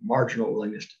people's marginal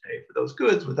willingness to pay for those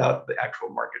goods without the actual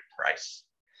market price.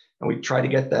 And we try to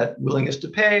get that willingness to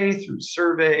pay through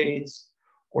surveys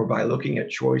or by looking at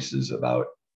choices about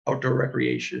outdoor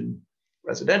recreation,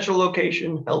 residential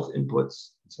location, health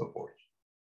inputs, and so forth.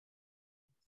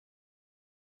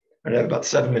 I have about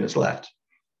 7 minutes left.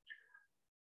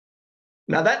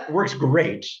 Now that works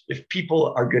great if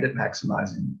people are good at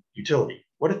maximizing utility.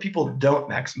 What if people don't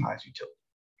maximize utility?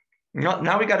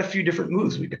 Now we got a few different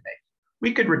moves we could make.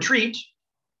 We could retreat.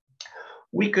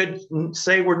 We could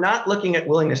say we're not looking at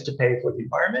willingness to pay for the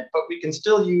environment, but we can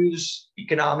still use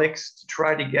economics to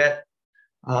try to get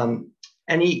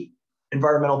any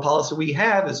environmental policy we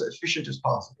have as efficient as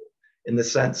possible, in the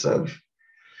sense of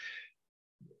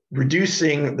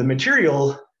reducing the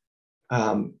material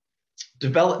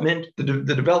development, the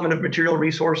development of material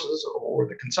resources or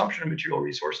the consumption of material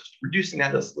resources, reducing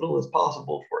that as little as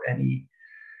possible for any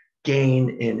gain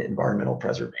in environmental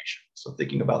preservation. So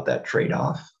thinking about that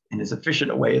trade-off in as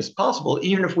efficient a way as possible,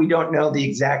 even if we don't know the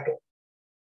exact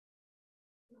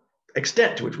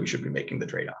extent to which we should be making the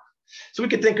trade-off. So we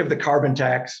could think of the carbon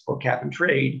tax or cap and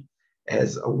trade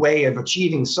as a way of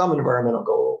achieving some environmental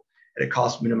goal at a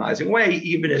cost minimizing way,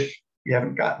 even if we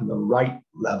haven't gotten the right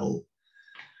level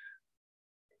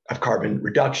of carbon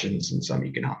reductions in some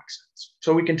economic sense.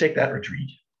 So we can take that retreat.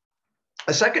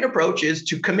 A second approach is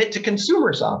to commit to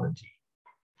consumer sovereignty.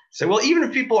 Say, well, even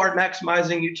if people aren't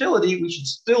maximizing utility, we should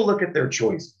still look at their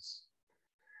choices.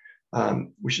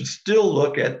 We should still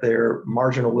look at their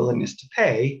marginal willingness to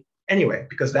pay anyway,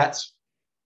 because that's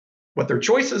what their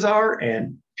choices are,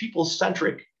 and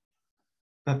people-centered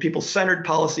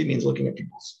policy means looking at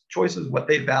people's choices, what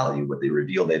they value, what they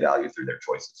reveal they value through their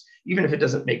choices, even if it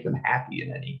doesn't make them happy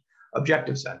in any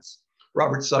objective sense.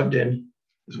 Robert Sugden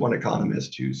There's one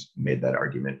economist who's made that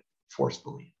argument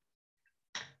forcefully.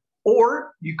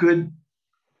 Or you could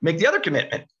make the other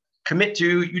commitment, commit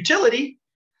to utility,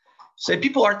 say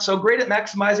people aren't so great at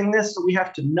maximizing this, so we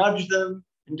have to nudge them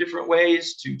in different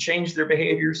ways to change their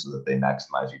behavior so that they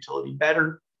maximize utility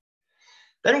better.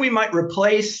 Then we might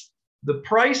replace the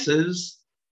prices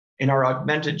in our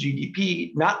augmented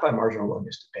GDP, not by marginal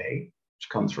willingness to pay, which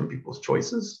comes from people's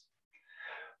choices,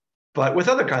 but with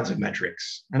other kinds of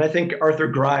metrics. And I think Arthur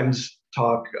Grimes'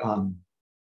 talk, a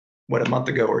month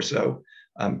ago or so,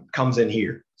 comes in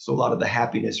here. So a lot of the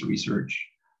happiness research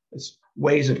is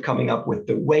ways of coming up with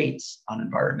the weights on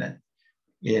environment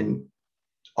in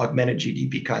augmented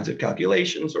GDP kinds of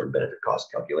calculations or benefit cost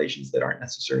calculations that aren't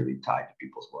necessarily tied to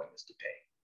people's willingness to pay.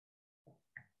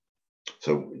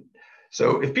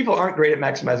 So if people aren't great at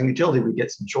maximizing utility, we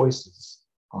get some choices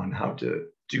on how to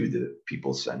do the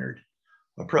people-centered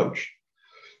approach.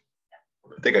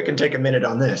 I think I can take a minute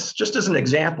on this, just as an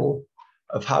example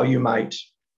of how you might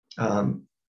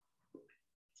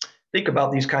think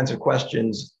about these kinds of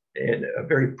questions in a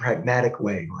very pragmatic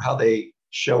way, or how they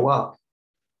show up,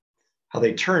 how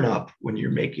they turn up when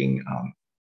you're making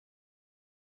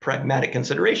pragmatic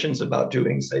considerations about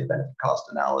doing, say, benefit cost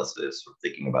analysis, or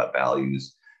thinking about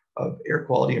values of air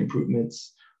quality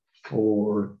improvements,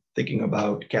 for thinking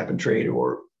about cap and trade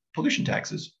or pollution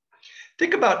taxes.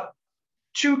 Think about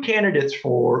two candidates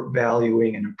for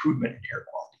valuing an improvement in air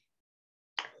quality.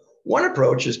 One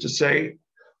approach is to say,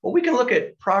 well, we can look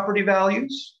at property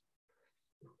values.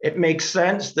 It makes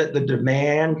sense that the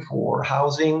demand for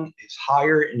housing is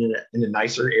higher in a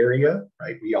nicer area,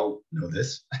 right? We all know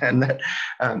this, and that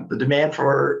the demand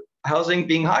for housing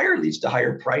being higher leads to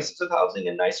higher prices of housing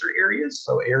in nicer areas.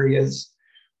 So areas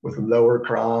with lower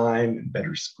crime and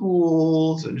better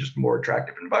schools and just more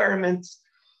attractive environments,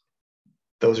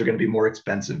 those are going to be more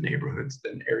expensive neighborhoods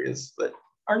than areas that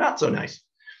are not so nice.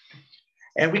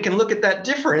 And we can look at that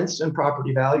difference in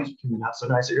property values between the not so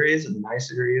nice areas and the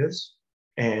nice areas,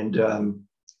 and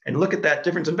look at that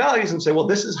difference in values and say, well,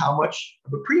 this is how much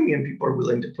of a premium people are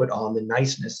willing to put on the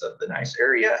niceness of the nice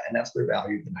area, and that's their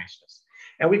value of the niceness.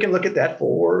 And we can look at that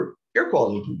for air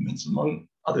quality improvements, among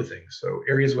other things. So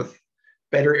areas with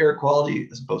better air quality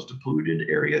as opposed to polluted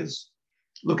areas,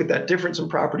 look at that difference in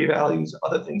property values,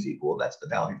 other things equal, that's the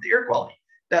value of the air quality.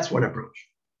 That's one approach.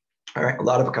 All right, a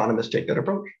lot of economists take that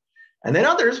approach. And then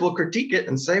others will critique it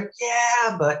and say,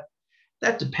 yeah, but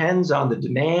that depends on the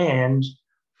demand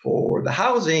for the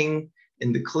housing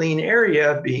in the clean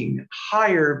area being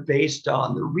higher based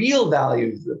on the real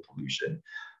value of the pollution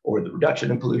or the reduction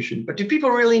in pollution. But do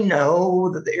people really know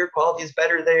that the air quality is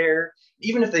better there?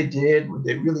 Even if they did, would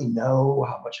they really know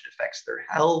how much it affects their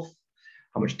health,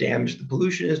 how much damage the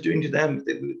pollution is doing to them if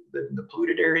they live in the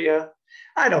polluted area?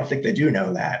 I don't think they do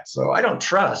know that. So I don't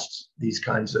trust these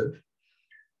kinds of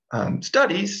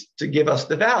studies to give us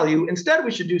the value. Instead,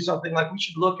 we should do something like we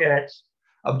should look at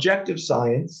objective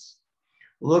science,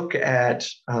 look at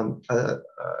a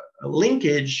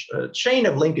linkage, a chain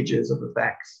of linkages of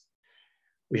effects.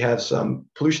 We have some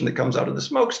pollution that comes out of the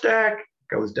smokestack,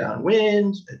 goes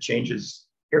downwind, it changes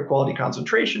air quality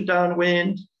concentration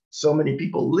downwind. So many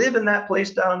people live in that place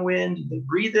downwind, they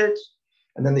breathe it.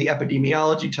 And then the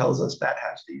epidemiology tells us that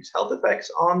has these health effects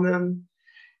on them.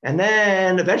 And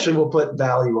then eventually we'll put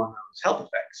value on those health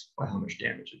effects by how much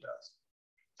damage it does.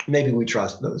 Maybe we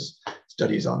trust those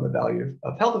studies on the value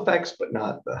of health effects, but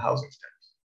not the housing studies.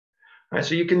 All right,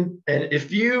 so you can, and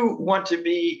if you want to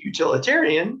be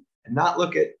utilitarian and not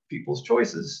look at people's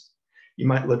choices, you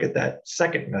might look at that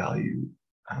second value,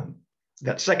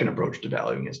 that second approach to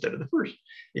valuing instead of the first.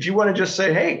 If you want to just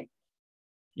say, hey,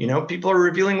 you know, people are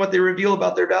revealing what they reveal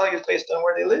about their values based on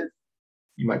where they live,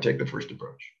 you might take the first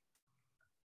approach.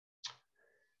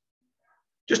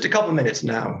 Just a couple minutes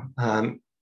now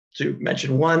to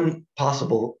mention one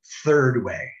possible third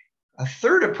way. A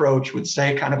third approach would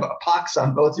say kind of a pox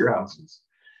on both your houses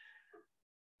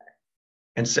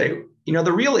and say, you know,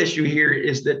 the real issue here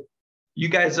is that you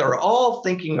guys are all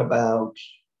thinking about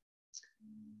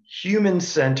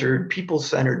human-centered,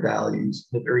 people-centered values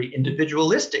in a very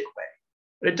individualistic way.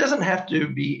 But it doesn't have to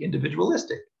be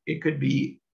individualistic. It could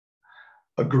be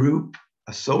a group,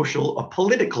 a social, a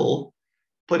political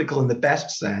in the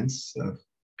best sense of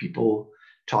people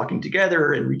talking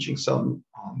together and reaching some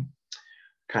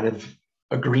kind of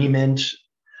agreement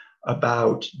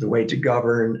about the way to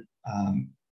govern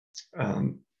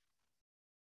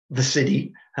the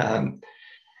city.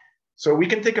 So we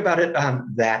can think about it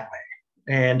that way.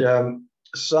 And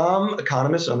some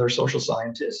economists and other social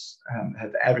scientists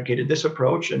have advocated this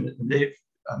approach, and they've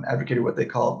advocated what they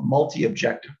call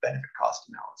multi-objective benefit cost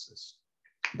analysis.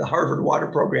 The Harvard Water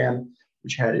Program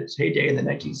which had its heyday in the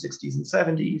 1960s and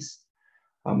 70s,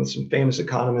 with some famous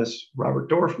economists, Robert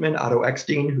Dorfman, Otto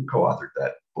Eckstein, who co-authored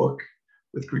that book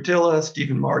with Krutila,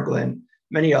 Stephen Margolin,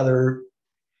 many other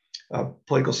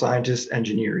political scientists,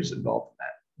 engineers involved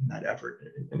in that effort,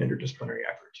 an interdisciplinary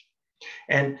effort.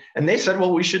 And they said,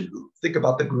 well, we should think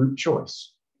about the group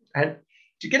choice. And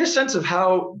to get a sense of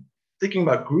how thinking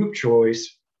about group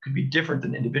choice could be different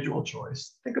than individual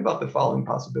choice, think about the following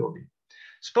possibility.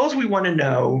 Suppose we want to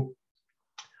know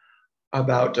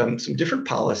about some different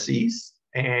policies,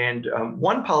 and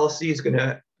one policy is going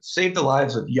to save the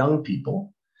lives of young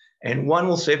people, and one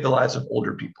will save the lives of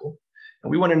older people. And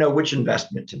we want to know which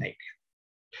investment to make.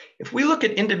 If we look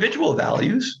at individual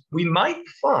values, we might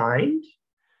find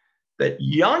that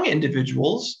young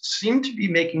individuals seem to be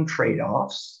making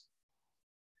trade-offs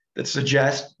that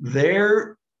suggest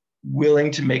they're willing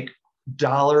to make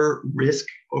dollar risk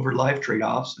over life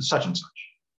trade-offs and such.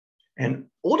 And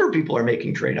older people are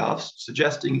making trade-offs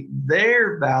suggesting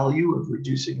their value of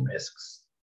reducing risks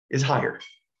is higher.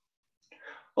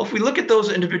 Well, if we look at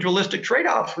those individualistic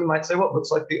trade-offs, we might say, well, it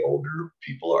looks like the older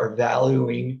people are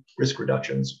valuing risk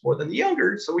reductions more than the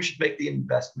younger, so we should make the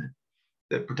investment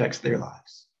that protects their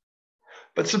lives.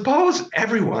 But suppose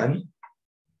everyone,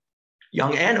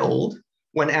 young and old,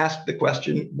 when asked the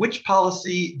question, which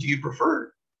policy do you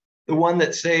prefer? The one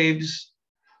that saves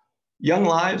young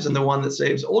lives and the one that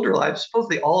saves older lives, suppose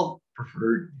they all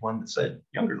preferred one that said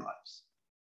younger lives.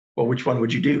 Well, which one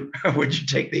would you do? Would you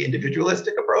take the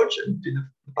individualistic approach and do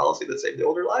the policy that saved the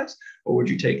older lives? Or would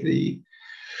you take the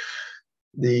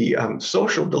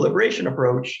social deliberation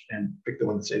approach and pick the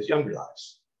one that saves younger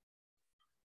lives?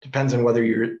 Depends on whether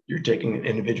you're taking an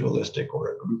individualistic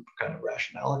or a group kind of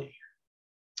rationality.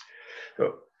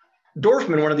 So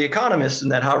Dorfman, one of the economists in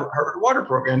that Harvard Water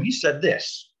program, he said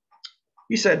this.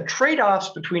 He said, trade-offs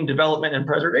between development and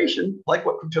preservation, like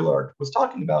what Krutila was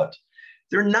talking about,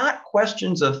 they're not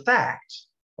questions of fact,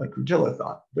 like Krutila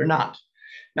thought. They're not.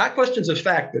 Not questions of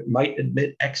fact that might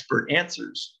admit expert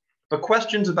answers, but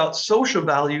questions about social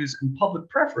values and public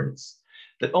preference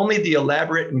that only the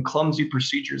elaborate and clumsy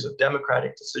procedures of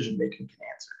democratic decision-making can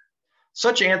answer.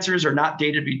 Such answers are not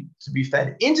data to be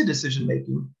fed into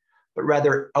decision-making, but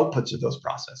rather outputs of those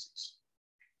processes.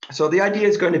 So the idea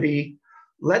is going to be,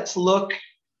 let's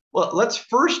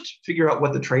first figure out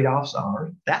what the trade-offs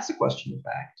are. That's a question of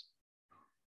fact.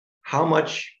 How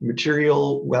much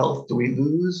material wealth do we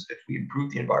lose if we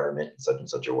improve the environment in such and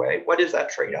such a way? What is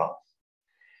that trade-off?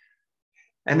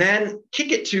 And then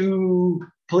kick it to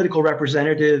political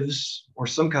representatives or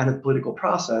some kind of political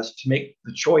process to make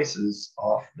the choices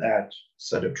off that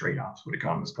set of trade-offs, what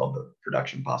economists call the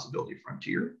production possibility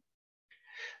frontier.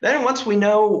 Then once we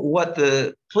know what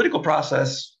the political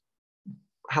process,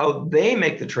 how they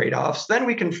make the trade-offs, then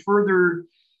we can further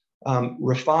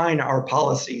refine our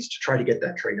policies to try to get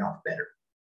that trade-off better.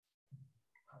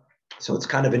 So it's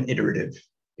kind of an iterative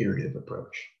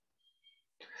approach.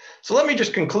 So let me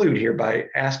just conclude here by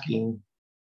asking,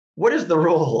 what is the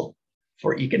role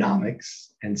for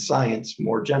economics and science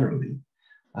more generally,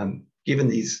 given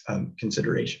these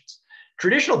considerations?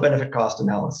 Traditional benefit cost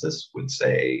analysis would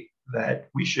say that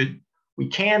we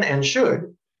can and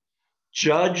should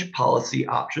judge policy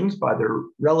options by their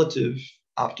relative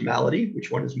optimality, which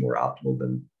one is more optimal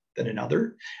than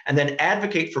another, and then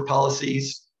advocate for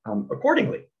policies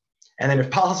accordingly. And then if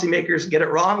policymakers get it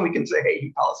wrong, we can say, hey,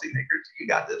 you policymakers, you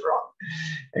got this wrong,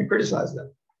 and criticize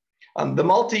them. The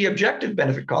multi-objective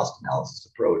benefit cost analysis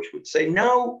approach would say,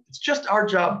 no, it's just our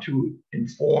job to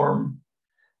inform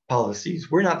policies.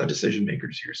 We're not the decision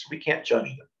makers here, so we can't judge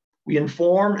them. We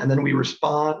inform and then we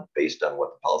respond based on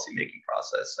what the policymaking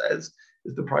process says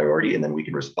is the priority, and then we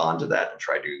can respond to that and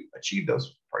try to achieve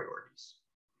those priorities.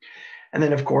 And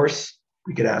then, of course,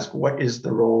 we could ask, what is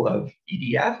the role of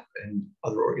EDF and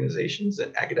other organizations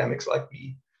and academics like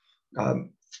me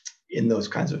in those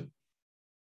kinds of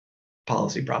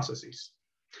policy processes?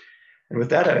 And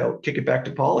with that, I'll kick it back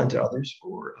to Paul and to others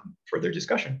for further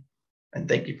discussion. And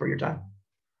thank you for your time.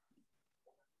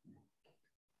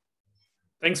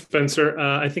 Thanks, Spencer.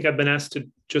 I think I've been asked to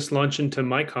just launch into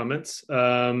my comments.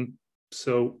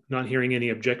 So not hearing any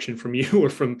objection from you or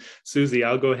from Susie,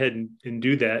 I'll go ahead and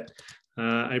do that.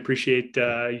 I appreciate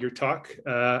your talk.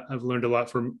 I've learned a lot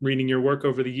from reading your work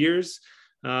over the years,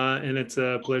 and it's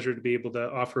a pleasure to be able to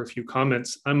offer a few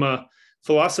comments. I'm a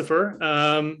philosopher,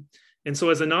 and so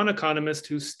as a non-economist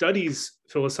who studies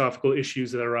philosophical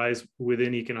issues that arise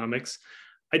within economics,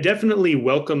 I definitely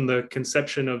welcome the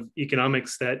conception of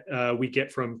economics that we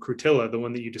get from Krutila, the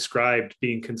one that you described,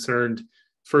 being concerned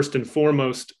first and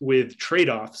foremost with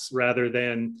trade-offs rather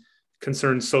than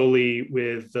concerned solely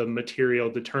with the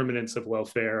material determinants of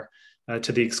welfare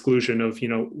to the exclusion of,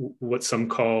 what some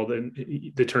call,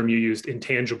 and the term you used,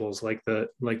 intangibles, like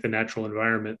the natural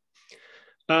environment.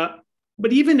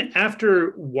 But even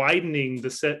after widening the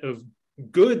set of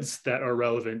goods that are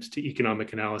relevant to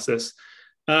economic analysis,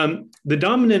 the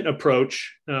dominant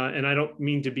approach, and I don't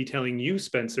mean to be telling you,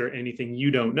 Spencer, anything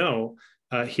you don't know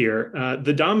here,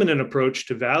 the dominant approach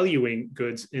to valuing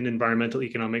goods in environmental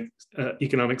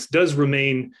economics does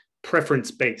remain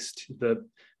preference-based. The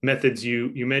methods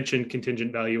you mentioned,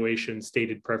 contingent valuation,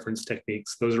 stated preference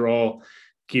techniques, those are all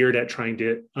geared at trying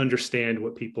to understand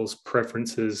what people's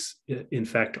preferences in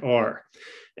fact are.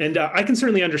 And I can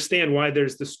certainly understand why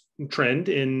there's this trend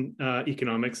in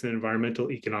economics and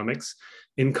environmental economics.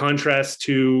 In contrast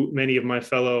to many of my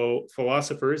fellow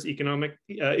philosophers,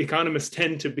 economists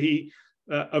tend to be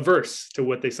averse to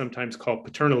what they sometimes call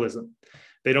paternalism.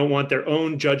 They don't want their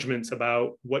own judgments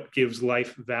about what gives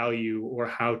life value or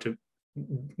how to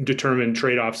determine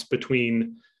trade-offs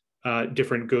between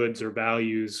different goods or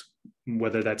values,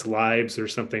 whether that's lives or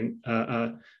something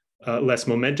less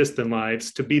momentous than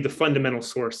lives, to be the fundamental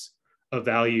source of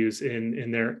values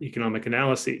in their economic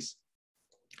analyses.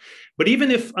 But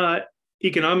even if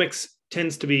economics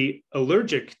tends to be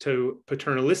allergic to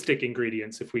paternalistic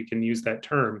ingredients, if we can use that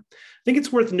term, I think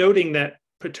it's worth noting that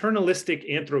paternalistic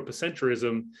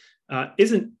anthropocentrism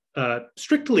isn't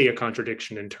strictly a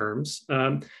contradiction in terms.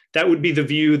 That would be the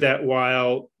view that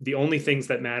while the only things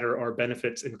that matter are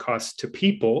benefits and costs to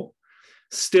people,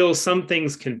 still some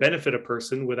things can benefit a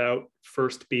person without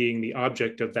first being the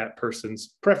object of that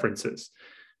person's preferences.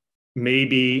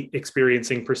 Maybe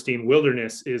experiencing pristine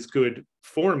wilderness is good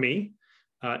for me.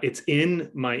 It's in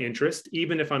my interest,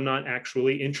 even if I'm not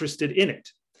actually interested in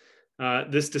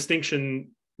it. This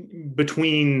distinction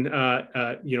between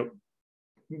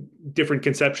different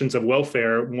conceptions of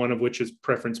welfare, one of which is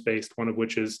preference-based, one of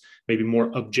which is maybe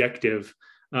more objective.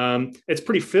 It's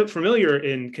pretty familiar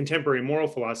in contemporary moral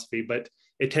philosophy, but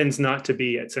it tends not to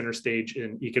be at center stage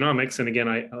in economics. And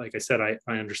again, like I said, I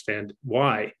understand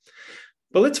why.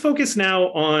 But let's focus now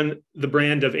on the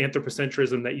brand of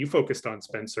anthropocentrism that you focused on,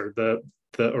 Spencer,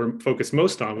 or focused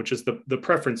most on, which is the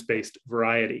preference-based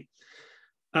variety.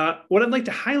 What I'd like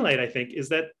to highlight, I think, is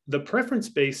that the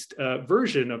preference-based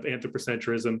version of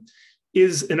anthropocentrism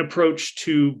is an approach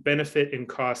to benefit and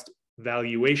cost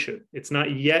valuation. It's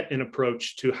not yet an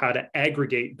approach to how to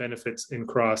aggregate benefits and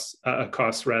costs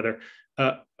across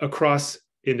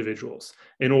individuals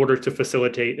in order to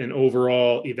facilitate an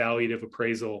overall evaluative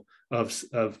appraisal of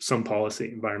some policy,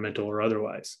 environmental or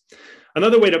otherwise.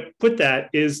 Another way to put that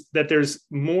is that there's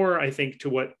more, I think, to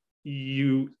what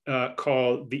you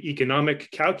call the economic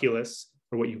calculus,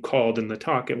 or what you called in the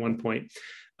talk at one point,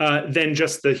 than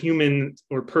just the human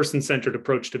or person-centered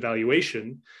approach to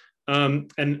valuation.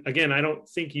 And again, I don't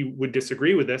think you would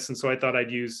disagree with this, and so I thought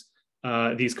I'd use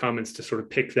these comments to sort of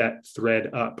pick that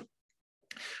thread up.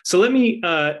 So let me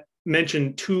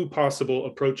mention two possible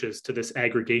approaches to this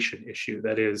aggregation issue.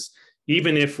 That is,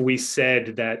 even if we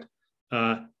said that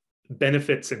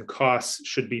benefits and costs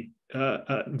should be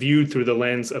viewed through the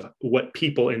lens of what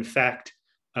people in fact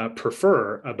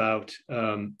prefer about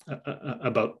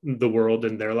the world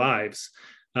and their lives,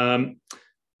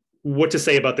 what to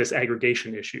say about this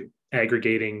aggregation issue,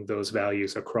 aggregating those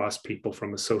values across people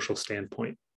from a social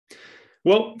standpoint?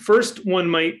 Well, first, one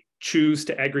might choose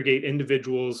to aggregate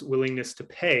individuals' willingness to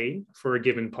pay for a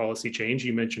given policy change.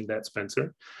 You mentioned that,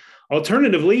 Spencer.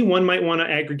 Alternatively, one might want to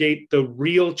aggregate the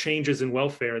real changes in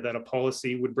welfare that a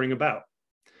policy would bring about.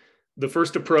 The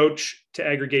first approach to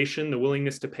aggregation, the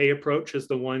willingness to pay approach, is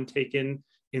the one taken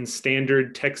in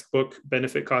standard textbook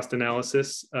benefit cost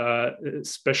analysis,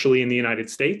 especially in the United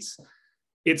States.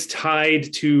 It's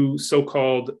tied to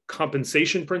so-called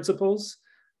compensation principles,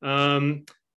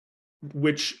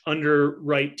 which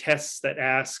underwrite tests that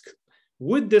ask,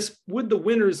 would the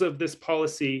winners of this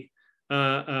policy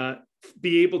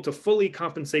be able to fully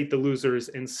compensate the losers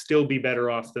and still be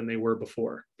better off than they were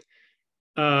before?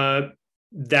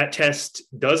 That test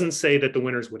doesn't say that the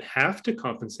winners would have to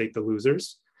compensate the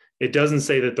losers. It doesn't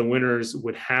say that the winners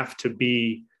would have to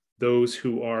be those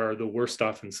who are the worst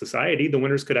off in society. The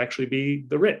winners could actually be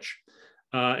the rich.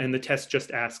 And the test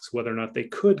just asks whether or not they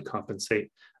could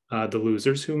compensate the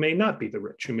losers, who may not be the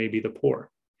rich, who may be the poor.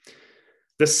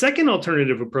 The second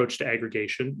alternative approach to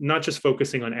aggregation, not just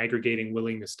focusing on aggregating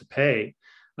willingness to pay,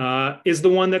 is the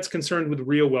one that's concerned with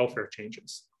real welfare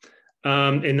changes,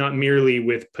 and not merely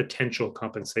with potential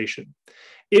compensation.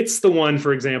 It's the one,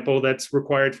 for example, that's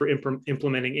required for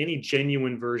implementing any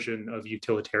genuine version of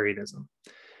utilitarianism.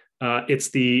 It's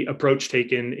the approach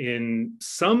taken in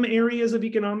some areas of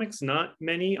economics, not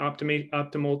many,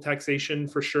 optimal taxation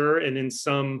for sure, and in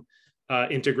some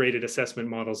integrated assessment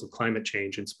models of climate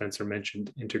change. And Spencer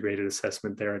mentioned integrated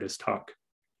assessment there at his talk.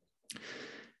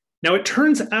 Now, it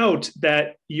turns out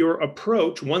that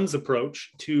one's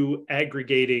approach to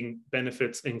aggregating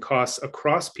benefits and costs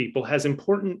across people has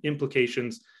important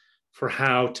implications for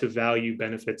how to value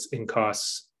benefits and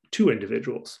costs to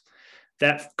individuals.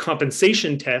 That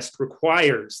compensation test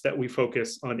requires that we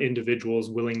focus on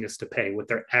individuals' willingness to pay, what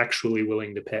they're actually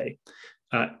willing to pay.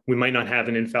 We might not have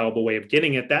an infallible way of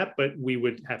getting at that, but we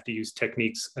would have to use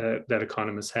techniques that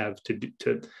economists have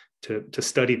to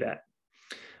study that.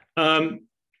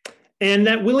 And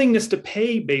that willingness to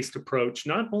pay based approach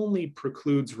not only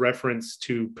precludes reference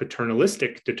to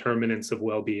paternalistic determinants of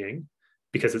well-being,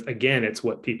 because again, it's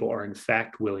what people are in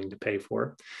fact willing to pay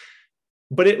for,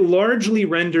 but it largely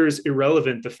renders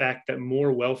irrelevant the fact that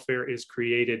more welfare is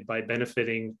created by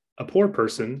benefiting a poor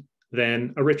person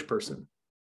than a rich person,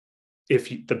 if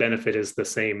the benefit is the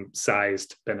same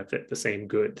sized benefit, the same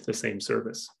good, the same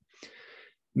service.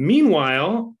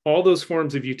 Meanwhile, all those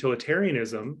forms of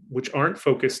utilitarianism, which aren't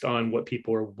focused on what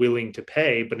people are willing to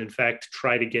pay, but in fact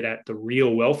try to get at the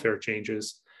real welfare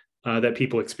changes that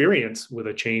people experience with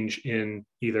a change in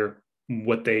either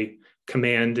what they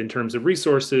command in terms of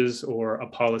resources or a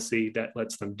policy that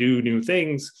lets them do new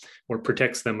things or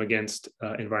protects them against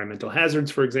environmental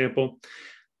hazards, for example.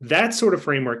 That sort of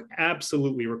framework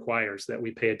absolutely requires that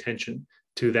we pay attention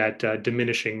to that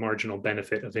diminishing marginal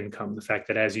benefit of income, the fact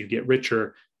that as you get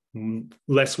richer,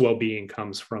 less well-being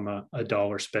comes from a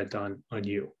dollar spent on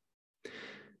you.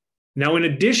 Now, in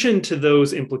addition to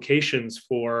those implications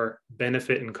for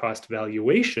benefit and cost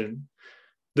valuation,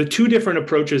 the two different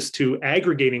approaches to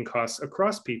aggregating costs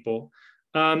across people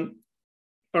are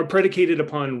predicated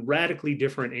upon radically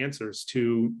different answers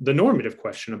to the normative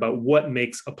question about what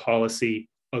makes a policy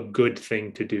a good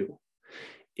thing to do.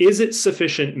 Is it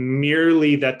sufficient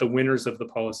merely that the winners of the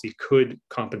policy could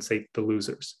compensate the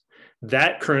losers?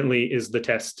 That currently is the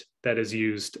test that is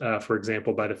used, for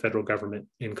example, by the federal government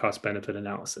in cost-benefit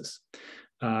analysis.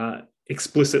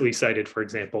 Explicitly cited, for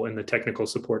example, in the technical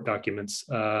support documents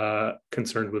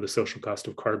concerned with the social cost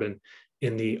of carbon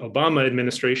in the Obama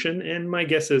administration. And my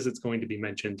guess is it's going to be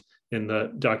mentioned in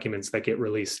the documents that get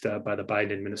released by the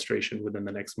Biden administration within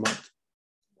the next month.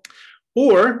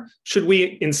 Or should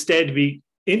we instead be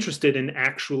interested in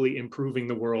actually improving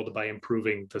the world by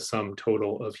improving the sum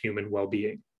total of human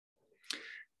well-being?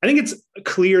 I think it's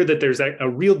clear that there's a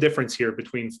real difference here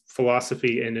between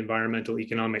philosophy and environmental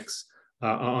economics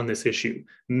on this issue.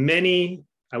 Many,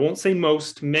 I won't say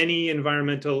most, many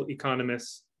environmental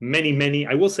economists, many,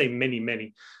 I will say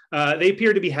many, they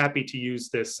appear to be happy to use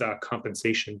this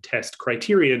compensation test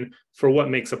criterion for what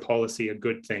makes a policy a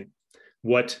good thing,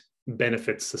 what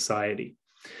benefits society.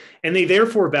 And they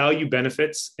therefore value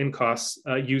benefits and costs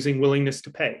using willingness to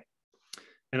pay.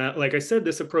 And like I said,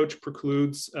 this approach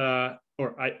precludes, or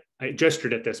I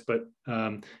gestured at this, but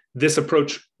this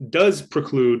approach does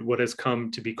preclude what has come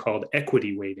to be called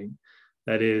equity weighting.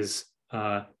 That is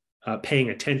paying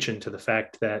attention to the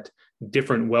fact that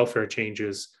different welfare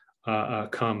changes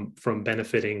come from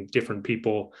benefiting different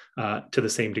people to the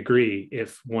same degree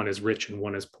if one is rich and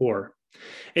one is poor.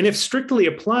 And if strictly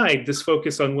applied, this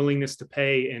focus on willingness to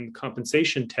pay and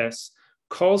compensation tests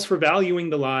calls for valuing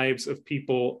the lives of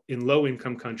people in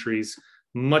low-income countries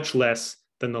much less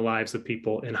than the lives of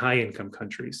people in high-income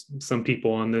countries. Some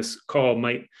people on this call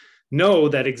might know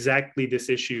that exactly this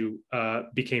issue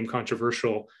became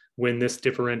controversial when this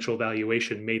differential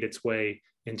valuation made its way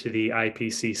into the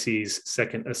IPCC's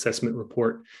second assessment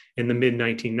report in the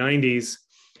mid-1990s.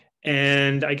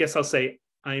 And I guess I'll say,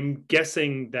 I'm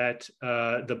guessing that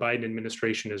the Biden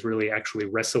administration is really actually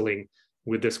wrestling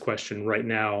with this question right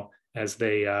now as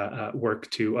they work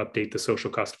to update the social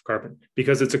cost of carbon,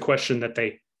 because it's a question that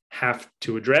they have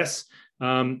to address.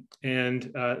 Like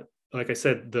I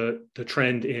said, the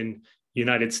trend in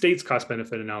United States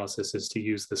cost-benefit analysis is to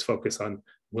use this focus on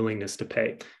willingness to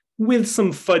pay, with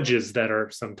some fudges that are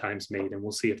sometimes made, and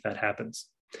we'll see if that happens.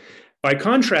 By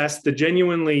contrast, the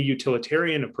genuinely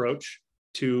utilitarian approach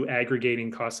to aggregating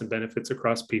costs and benefits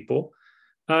across people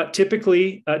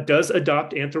typically does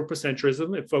adopt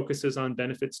anthropocentrism. It focuses on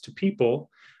benefits to people,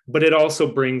 but it also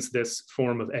brings this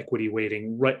form of equity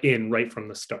weighting right from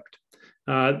the start.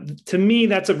 To me,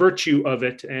 that's a virtue of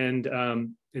it,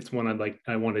 and it's one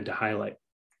I wanted to highlight.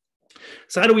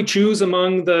 So how do we choose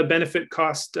among the benefit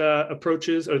cost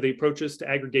approaches, or the approaches to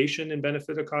aggregation and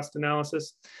benefit of cost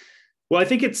analysis? Well, I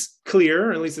think it's clear,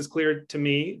 or at least it's clear to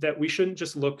me, that we shouldn't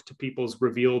just look to people's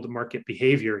revealed market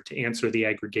behavior to answer the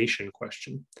aggregation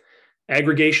question.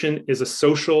 Aggregation is a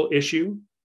social issue.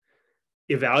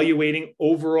 evaluating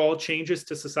overall changes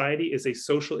to society is a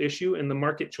social issue, and the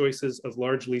market choices of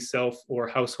largely self or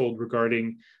household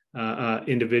regarding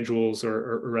individuals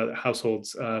or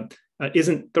households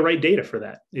isn't the right data for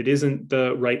that. It isn't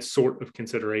the right sort of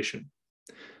consideration.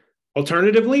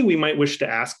 Alternatively, we might wish to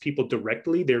ask people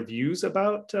directly their views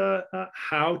about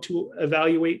how to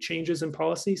evaluate changes in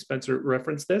policy. Spencer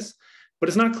referenced this, but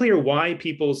it's not clear why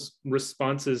people's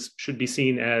responses should be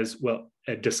seen as, well,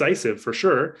 decisive for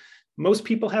sure. Most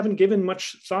people haven't given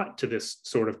much thought to this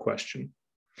sort of question.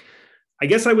 I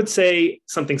guess I would say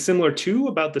something similar too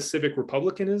about the civic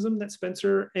republicanism that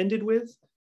Spencer ended with.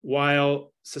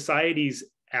 While society's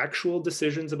actual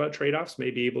decisions about trade-offs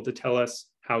may be able to tell us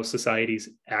how societies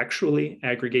actually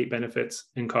aggregate benefits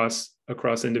and costs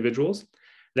across individuals,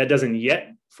 that doesn't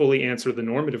yet fully answer the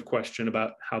normative question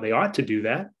about how they ought to do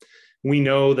that. We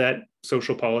know that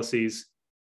social policies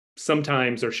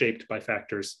sometimes are shaped by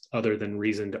factors other than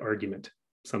reasoned argument,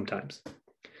 sometimes.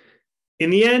 In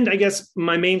the end, I guess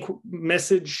my main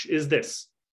message is this.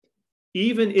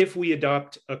 Even if we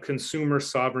adopt a consumer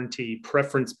sovereignty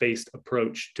preference-based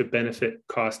approach to benefit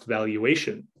cost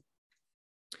valuation,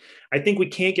 I think we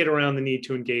can't get around the need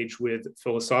to engage with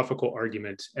philosophical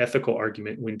argument, ethical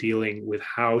argument when dealing with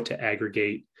how to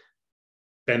aggregate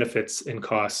benefits and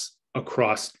costs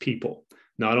across people,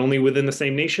 not only within the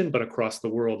same nation, but across the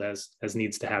world as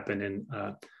needs to happen in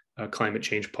climate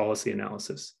change policy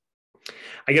analysis.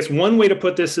 I guess one way to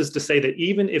put this is to say that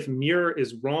even if Muir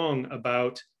is wrong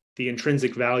about the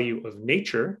intrinsic value of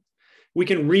nature, we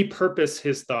can repurpose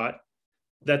his thought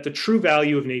that the true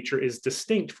value of nature is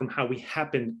distinct from how we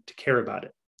happen to care about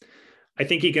it. I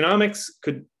think economics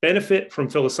could benefit from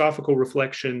philosophical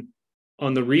reflection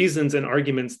on the reasons and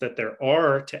arguments that there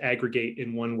are to aggregate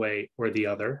in one way or the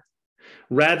other,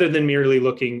 rather than merely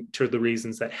looking to the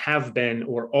reasons that have been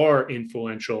or are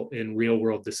influential in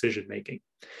real-world decision-making.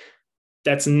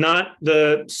 That's not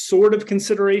the sort of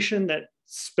consideration that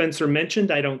Spencer mentioned,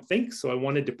 I don't think, so I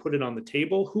wanted to put it on the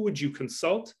table. Who would you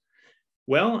consult?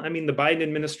 Well, I mean, the Biden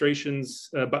administration's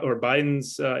or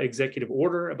Biden's executive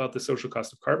order about the social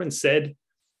cost of carbon said,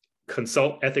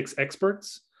 consult ethics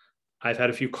experts. I've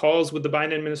had a few calls with the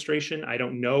Biden administration. I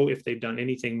don't know if they've done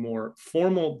anything more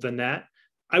formal than that.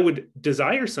 I would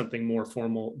desire something more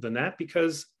formal than that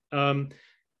because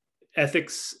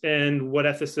ethics and what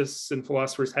ethicists and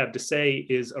philosophers have to say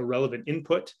is a relevant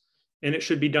input, and it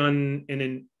should be done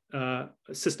in a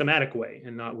systematic way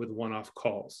and not with one-off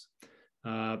calls.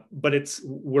 But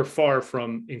we're far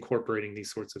from incorporating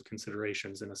these sorts of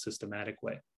considerations in a systematic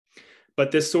way.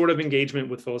 But this sort of engagement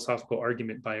with philosophical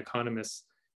argument by economists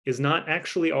is not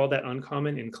actually all that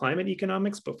uncommon in climate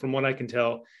economics, but from what I can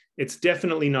tell, it's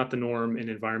definitely not the norm in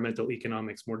environmental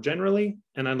economics more generally,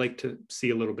 and I'd like to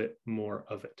see a little bit more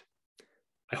of it.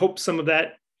 I hope some of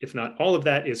that, if not all of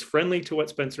that, is friendly to what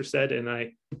Spencer said, and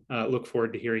I look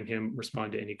forward to hearing him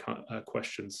respond to any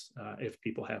questions if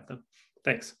people have them.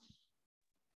 Thanks.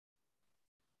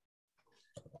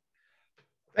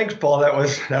 Thanks, Paul. That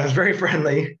was very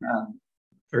friendly,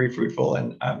 very fruitful,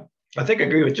 and I think I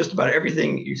agree with just about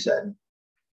everything you said.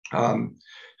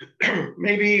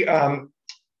 Maybe,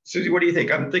 Susie, what do you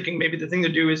think? I'm thinking maybe the thing to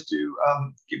do is to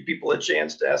give people a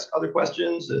chance to ask other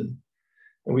questions, and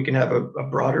we can have a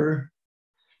broader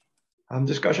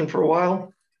discussion for a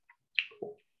while.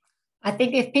 I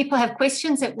think if people have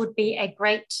questions, it would be a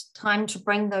great time to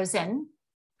bring those in.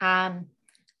 I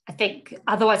think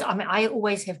otherwise, I mean, I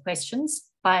always have questions,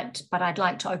 but I'd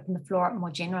like to open the floor up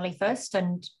more generally first.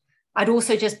 And I'd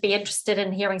also just be interested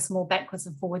in hearing some more backwards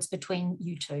and forwards between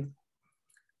you two.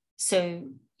 So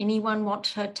anyone want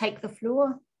to take the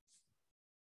floor?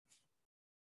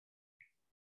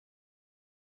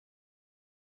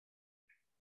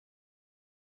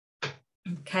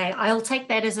 Okay, I'll take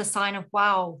that as a sign of,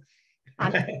 wow,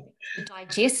 to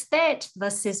digest that.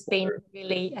 This has been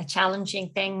really a challenging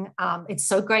thing. It's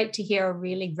so great to hear a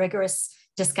really rigorous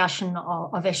discussion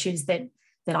of issues that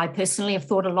I personally have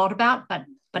thought a lot about, but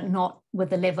not with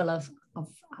the level of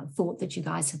thought that you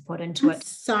guys have put into it.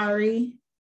 Sorry,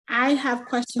 I have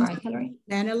questions for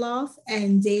Maniloff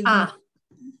and David.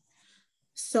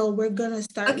 So we're going to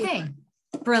start with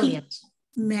brilliant.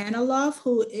 Maniloff,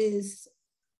 who is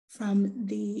from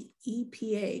the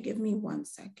EPA. Give me 1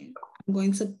 second. I'm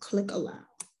going to click allow.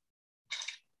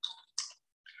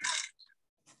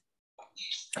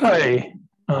 Hi.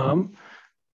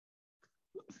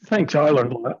 Thanks. I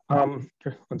learned a lot,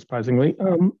 unsurprisingly.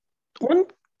 One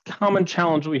common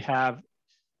challenge we have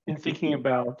in thinking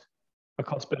about a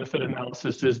cost-benefit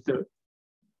analysis is that,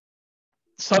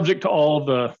 subject to all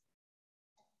the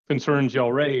concerns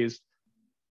y'all raised,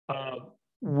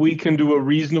 we can do a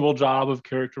reasonable job of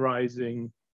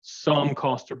characterizing some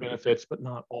costs or benefits, but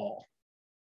not all.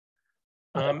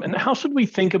 And how should we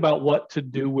think about what to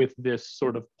do with this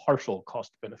sort of partial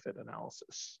cost benefit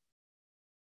analysis?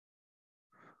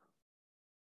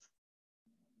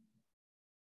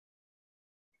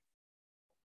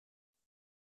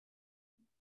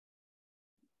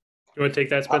 You want to take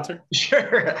that, Spencer?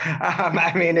 Sure.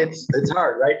 I mean, it's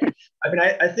hard, right? I mean,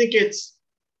 I think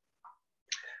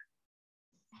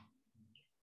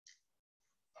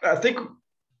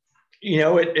you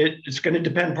know, it's going to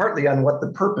depend partly on what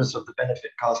the purpose of the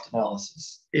benefit cost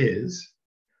analysis is,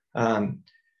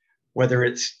 whether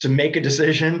it's to make a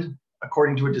decision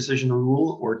according to a decision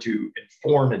rule or to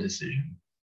inform a decision.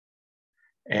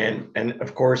 And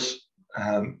of course,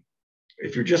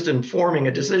 if you're just informing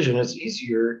a decision, it's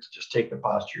easier to just take the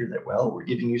posture that, well, we're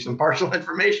giving you some partial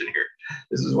information here.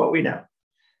 This is what we know,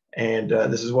 and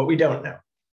this is what we don't know.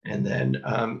 And then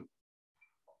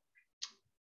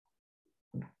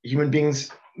human beings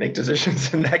make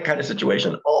decisions in that kind of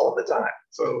situation all the time.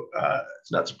 So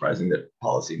it's not surprising that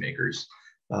policymakers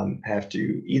have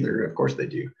to either. Of course they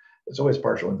do. It's always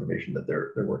partial information that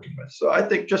they're working with. So I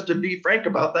think just to be frank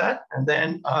about that, and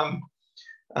then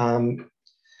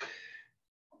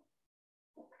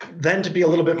to be a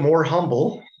little bit more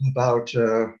humble about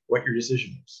what your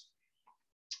decision is,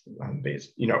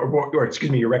 based, you know, or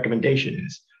excuse me, your recommendation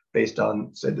is based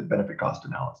on, say, the benefit cost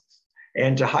analysis,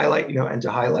 and to highlight, you know, and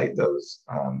to highlight those,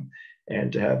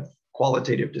 and to have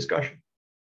qualitative discussion.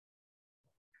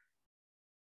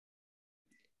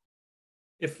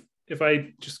 If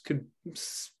I just could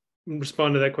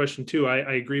respond to that question too,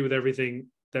 I agree with everything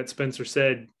that Spencer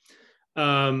said.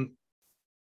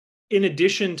 In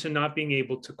addition to not being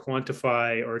able to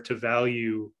quantify or to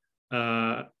value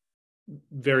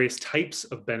various types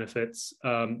of benefits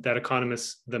that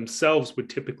economists themselves would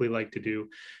typically like to do,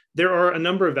 there are a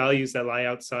number of values that lie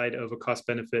outside of a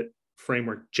cost-benefit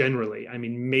framework generally. I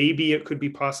mean, maybe it could be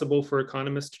possible for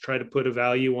economists to try to put a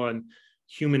value on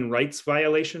human rights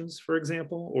violations, for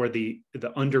example, or the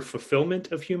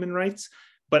under-fulfillment of human rights.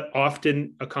 But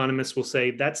often economists will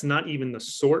say that's not even the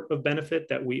sort of benefit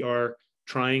that we are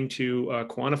trying to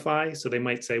quantify. So they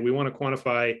might say, we want to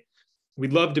quantify,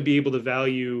 we'd love to be able to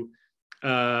value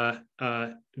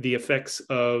the effects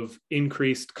of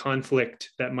increased conflict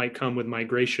that might come with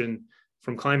migration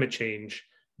from climate change.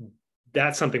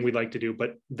 That's something we'd like to do.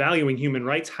 But valuing human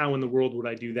rights, how in the world would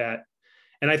I do that?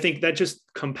 And I think that just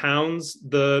compounds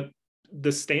the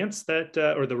stance that,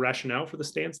 or the rationale for the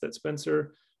stance that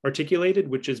Spencer articulated,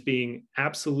 which is being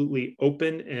absolutely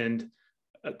open and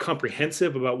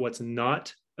comprehensive about what's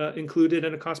not included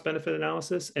in a cost-benefit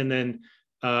analysis, and then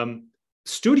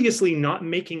studiously not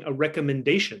making a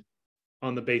recommendation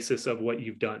on the basis of what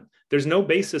you've done. There's no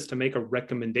basis to make a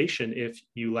recommendation if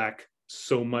you lack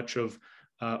so much of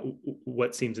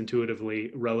what seems intuitively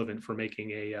relevant for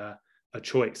making a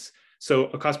choice. So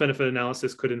a cost-benefit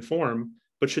analysis could inform,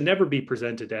 but should never be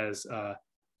presented as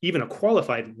even a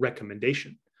qualified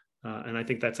recommendation. And I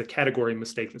think that's a category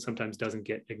mistake that sometimes doesn't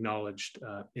get acknowledged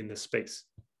in this space.